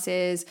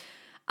masterclasses,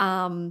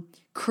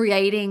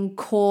 creating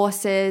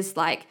courses,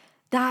 like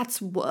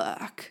that's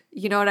work.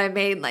 You know what I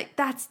mean? Like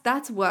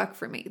that's work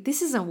for me.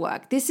 This isn't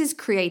work. This is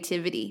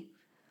creativity,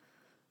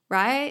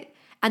 right?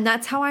 And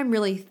that's how I'm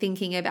really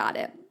thinking about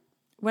it.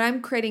 When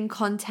I'm creating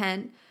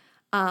content,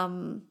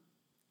 that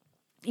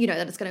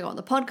it's going to go on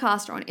the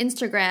podcast or on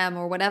Instagram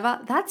or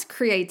whatever, that's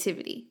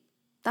creativity.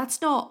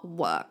 That's not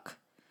work.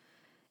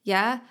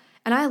 Yeah?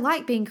 And I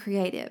like being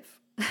creative.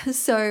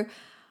 So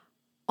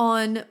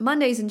on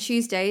Mondays and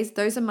Tuesdays,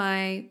 those are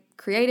my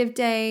creative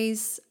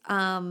days.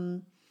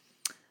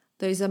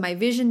 Those are my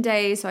vision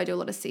days. So I do a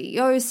lot of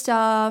CEO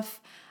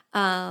stuff.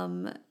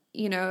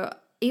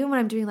 Even when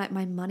I'm doing like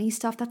my money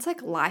stuff, that's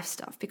like life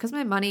stuff, because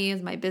my money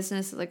is my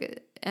business,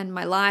 and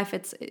my life,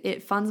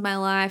 it funds my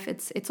life.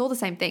 It's all the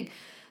same thing.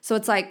 So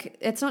it's like,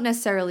 it's not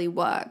necessarily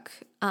work.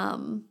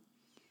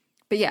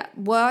 But yeah,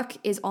 work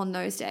is on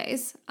those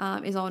days,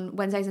 is on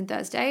Wednesdays and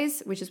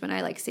Thursdays, which is when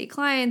I like see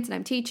clients and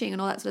I'm teaching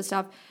and all that sort of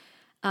stuff.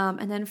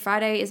 And then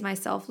Friday is my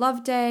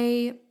self-love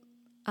day.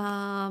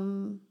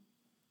 And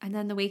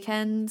then the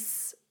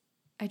weekends,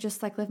 I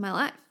just like live my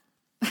life.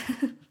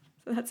 So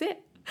that's it.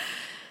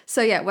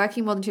 So yeah,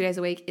 working more than 2 days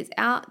a week is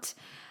out.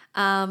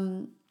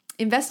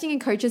 Investing in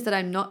coaches that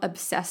I'm not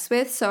obsessed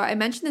with. So I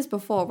mentioned this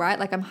before, right?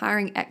 Like, I'm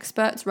hiring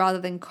experts rather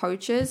than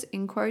coaches,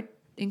 in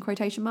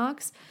quotation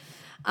marks.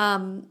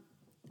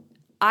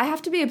 I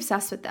have to be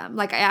obsessed with them.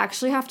 Like, I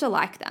actually have to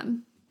like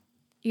them.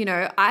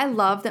 I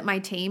love that my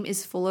team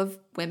is full of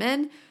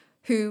women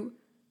who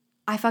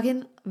I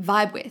fucking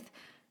vibe with.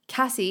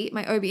 Cassie,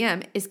 my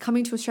OBM, is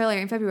coming to Australia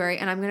in February,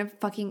 and I'm going to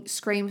fucking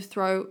scream,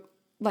 throw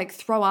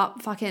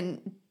up,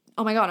 fucking,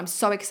 oh my God, I'm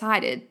so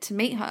excited to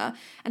meet her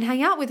and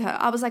hang out with her.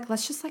 I was like,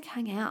 let's just like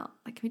hang out.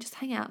 Like, can we just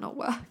hang out, not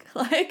work?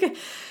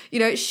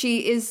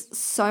 She is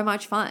so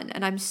much fun,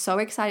 and I'm so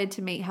excited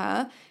to meet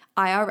her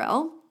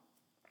IRL,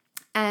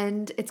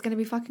 and it's going to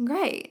be fucking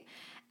great.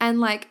 And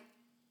like,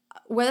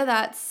 whether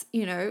that's,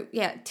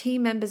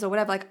 team members or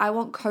whatever, like I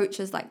want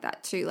coaches like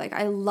that too. Like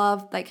I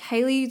love, like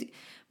Haley,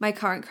 my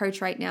current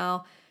coach right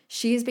now,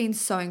 she has been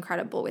so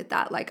incredible with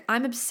that. Like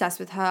I'm obsessed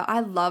with her. I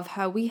love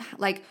her. We've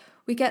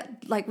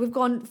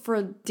gone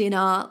for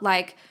dinner,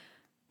 like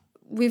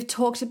we've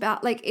talked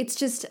about, like,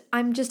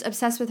 I'm just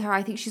obsessed with her.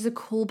 I think she's a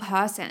cool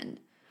person.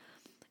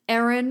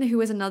 Erin,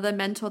 who is another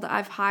mentor that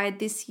I've hired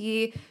this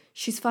year,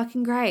 she's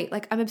fucking great.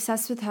 Like I'm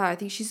obsessed with her. I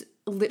think she's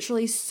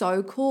literally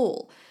so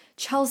cool.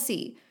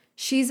 Chelsea,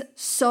 she's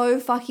so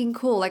fucking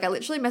cool. Like I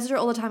literally message her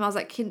all the time. I was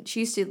like,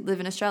 she used to live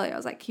in Australia. I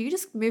was like, can you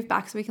just move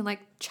back so we can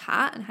like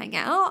chat and hang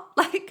out?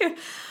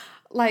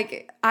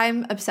 Like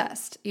I'm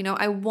obsessed.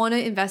 I want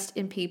to invest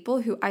in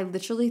people who I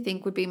literally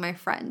think would be my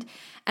friend.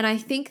 And I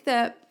think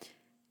that,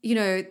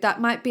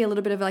 that might be a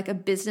little bit of like a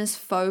business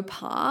faux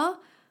pas,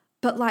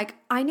 but like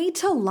I need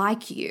to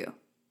like you.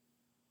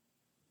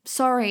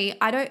 Sorry,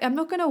 I'm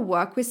not going to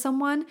work with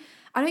someone.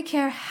 I don't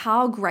care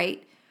how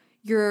great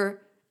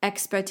your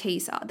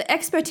expertise are. The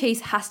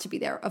expertise has to be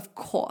there, of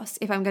course,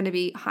 if I'm going to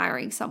be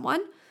hiring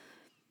someone.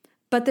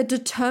 But the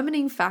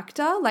determining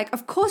factor, like,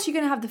 of course you're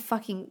going to have the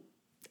fucking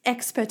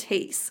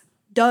expertise.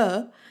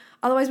 Duh.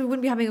 Otherwise we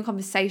wouldn't be having a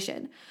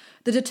conversation.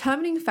 The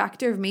determining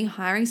factor of me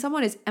hiring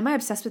someone is, am I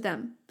obsessed with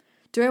them?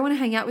 Do I want to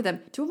hang out with them?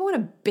 Do I want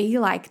to be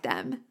like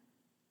them?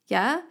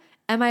 Yeah?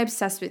 Am I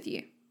obsessed with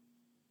you?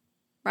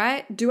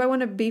 Right? Do I want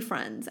to be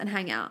friends and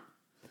hang out?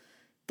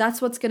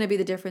 That's what's going to be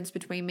the difference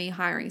between me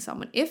hiring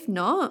someone. If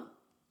not,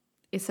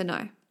 it's a no.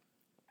 And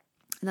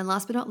then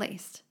last but not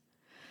least,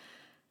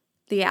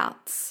 the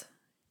outs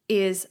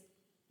is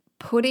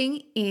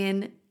putting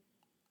in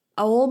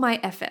all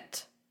my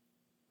effort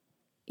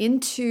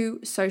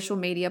into social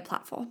media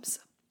platforms.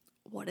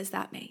 What does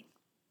that mean?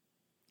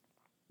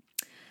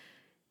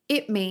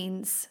 It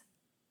means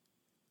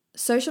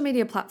social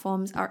media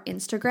platforms are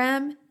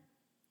Instagram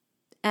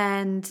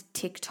and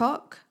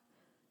TikTok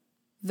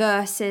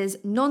versus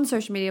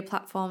non-social media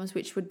platforms,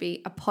 which would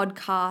be a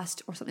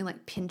podcast or something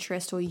like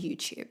Pinterest or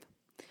YouTube.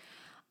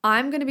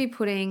 I'm going to be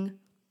putting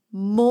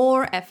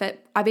more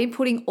effort. I've been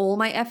putting all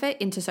my effort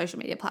into social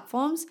media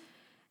platforms,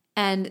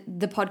 and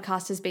the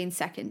podcast has been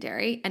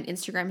secondary and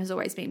Instagram has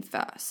always been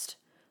first.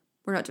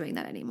 We're not doing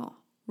that anymore.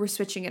 We're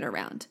switching it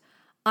around.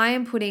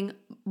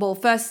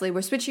 Firstly,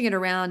 we're switching it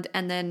around,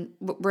 and then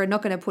we're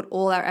not going to put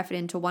all our effort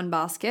into one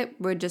basket.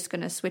 We're just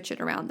going to switch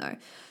it around though.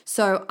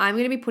 So I'm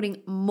going to be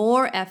putting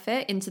more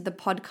effort into the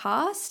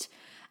podcast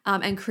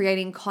and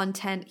creating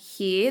content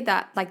here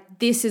that, like,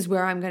 this is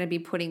where I'm going to be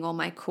putting all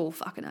my cool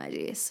fucking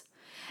ideas.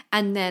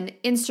 And then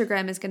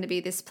Instagram is going to be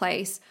this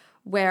place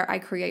where I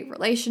create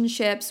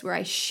relationships, where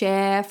I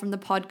share from the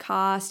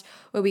podcast,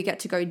 where we get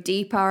to go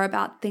deeper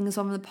about things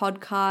on the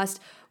podcast,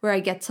 where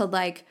I get to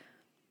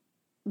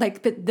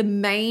but the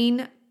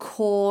main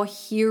core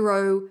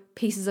hero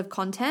pieces of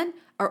content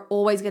are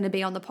always going to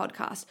be on the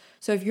podcast.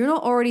 So if you're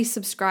not already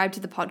subscribed to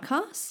the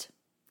podcast,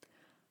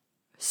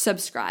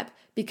 subscribe,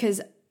 because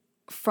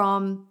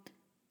from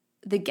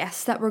the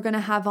guests that we're going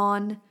to have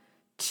on,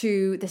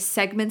 to the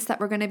segments that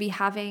we're going to be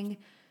having,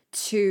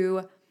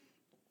 to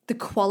the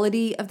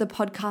quality of the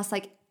podcast,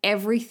 like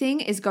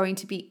everything is going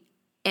to be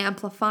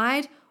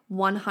amplified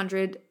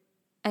 110%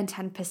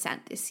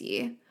 this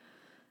year.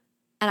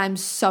 And I'm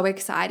so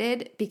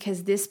excited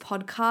because this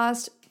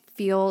podcast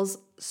feels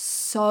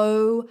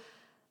so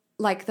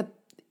like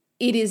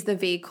it is the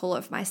vehicle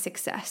of my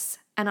success.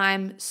 And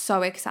I'm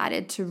so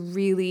excited to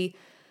really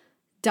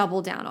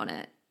double down on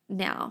it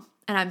now.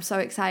 And I'm so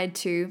excited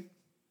to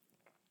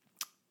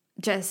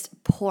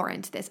just pour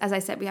into this. As I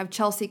said, we have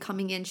Chelsea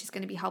coming in. She's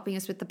going to be helping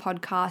us with the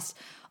podcast,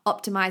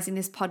 optimizing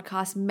this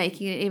podcast,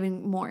 making it an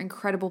even more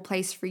incredible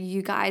place for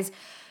you guys.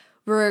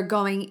 We're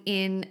going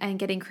in and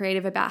getting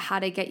creative about how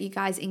to get you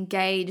guys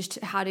engaged,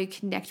 how to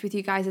connect with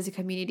you guys as a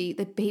community.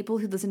 The people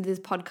who listen to this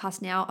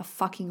podcast now are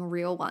fucking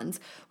real ones.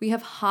 We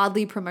have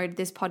hardly promoted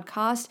this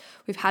podcast.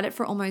 We've had it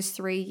for almost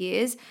 3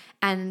 years.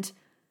 And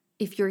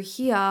if you're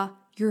here,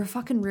 you're a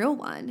fucking real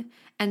one.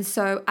 And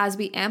so as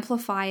we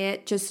amplify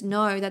it, just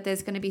know that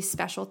there's going to be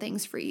special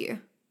things for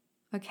you.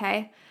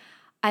 Okay?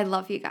 I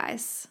love you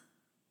guys.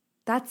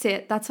 That's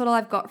it. That's all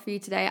I've got for you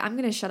today. I'm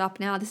going to shut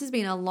up now. This has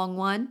been a long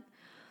one.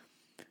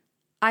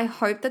 I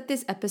hope that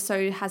this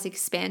episode has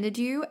expanded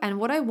you. And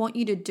what I want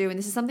you to do, and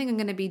this is something I'm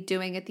going to be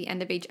doing at the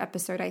end of each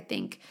episode, I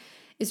think,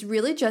 is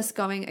really just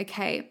going,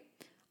 okay,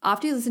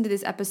 after you listen to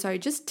this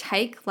episode, just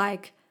take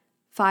like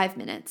 5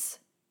 minutes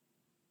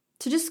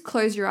to just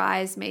close your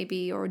eyes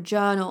maybe, or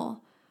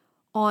journal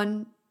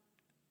on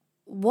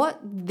what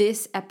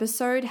this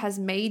episode has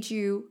made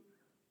you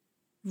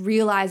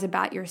realize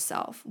about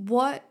yourself.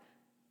 What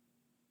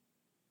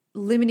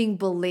limiting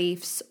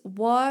beliefs,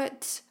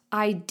 what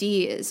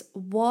ideas,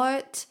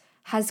 what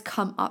has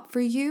come up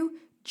for you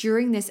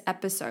during this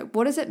episode?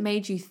 What has it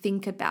made you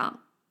think about?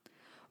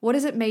 What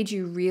has it made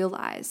you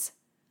realize?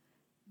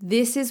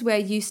 This is where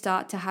you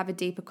start to have a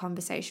deeper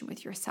conversation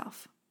with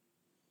yourself.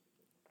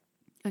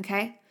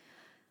 Okay?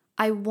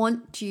 I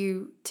want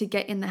you to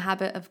get in the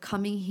habit of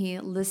coming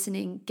here,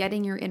 listening,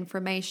 getting your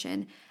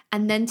information,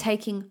 and then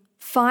taking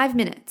 5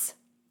 minutes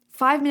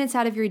 5 minutes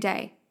out of your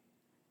day.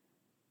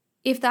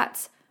 If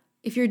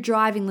you're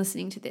driving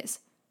listening to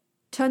this,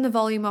 turn the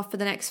volume off for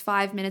the next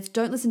 5 minutes.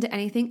 Don't listen to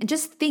anything and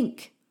just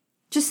think.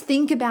 Just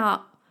think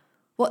about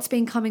what's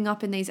been coming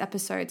up in these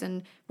episodes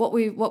and what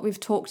we've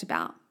talked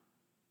about.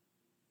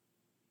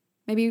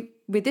 Maybe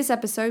with this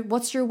episode,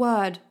 what's your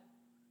word?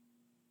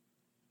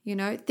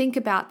 Think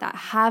about that.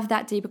 Have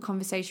that deeper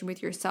conversation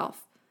with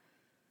yourself.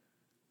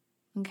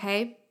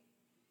 Okay?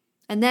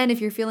 And then if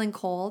you're feeling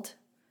called,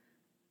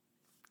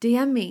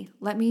 DM me.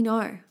 Let me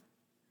know.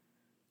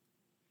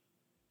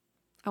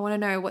 I want to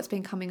know what's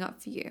been coming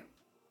up for you,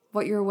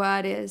 what your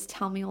word is.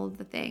 Tell me all of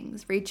the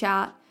things. Reach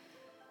out.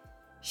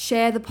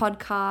 Share the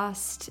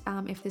podcast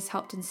if this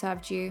helped and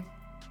served you.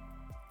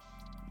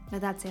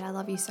 But that's it. I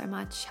love you so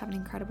much. Have an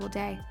incredible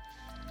day.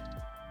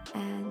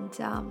 And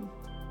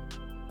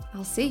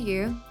I'll see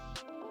you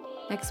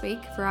next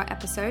week for our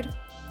episode.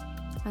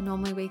 Our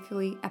normally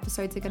weekly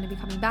episodes are going to be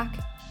coming back.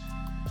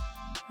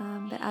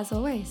 But as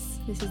always,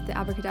 this is the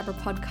Abracadabra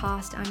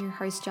podcast. I'm your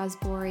host, Jazz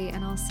Bori,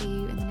 and I'll see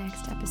you in the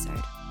next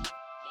episode.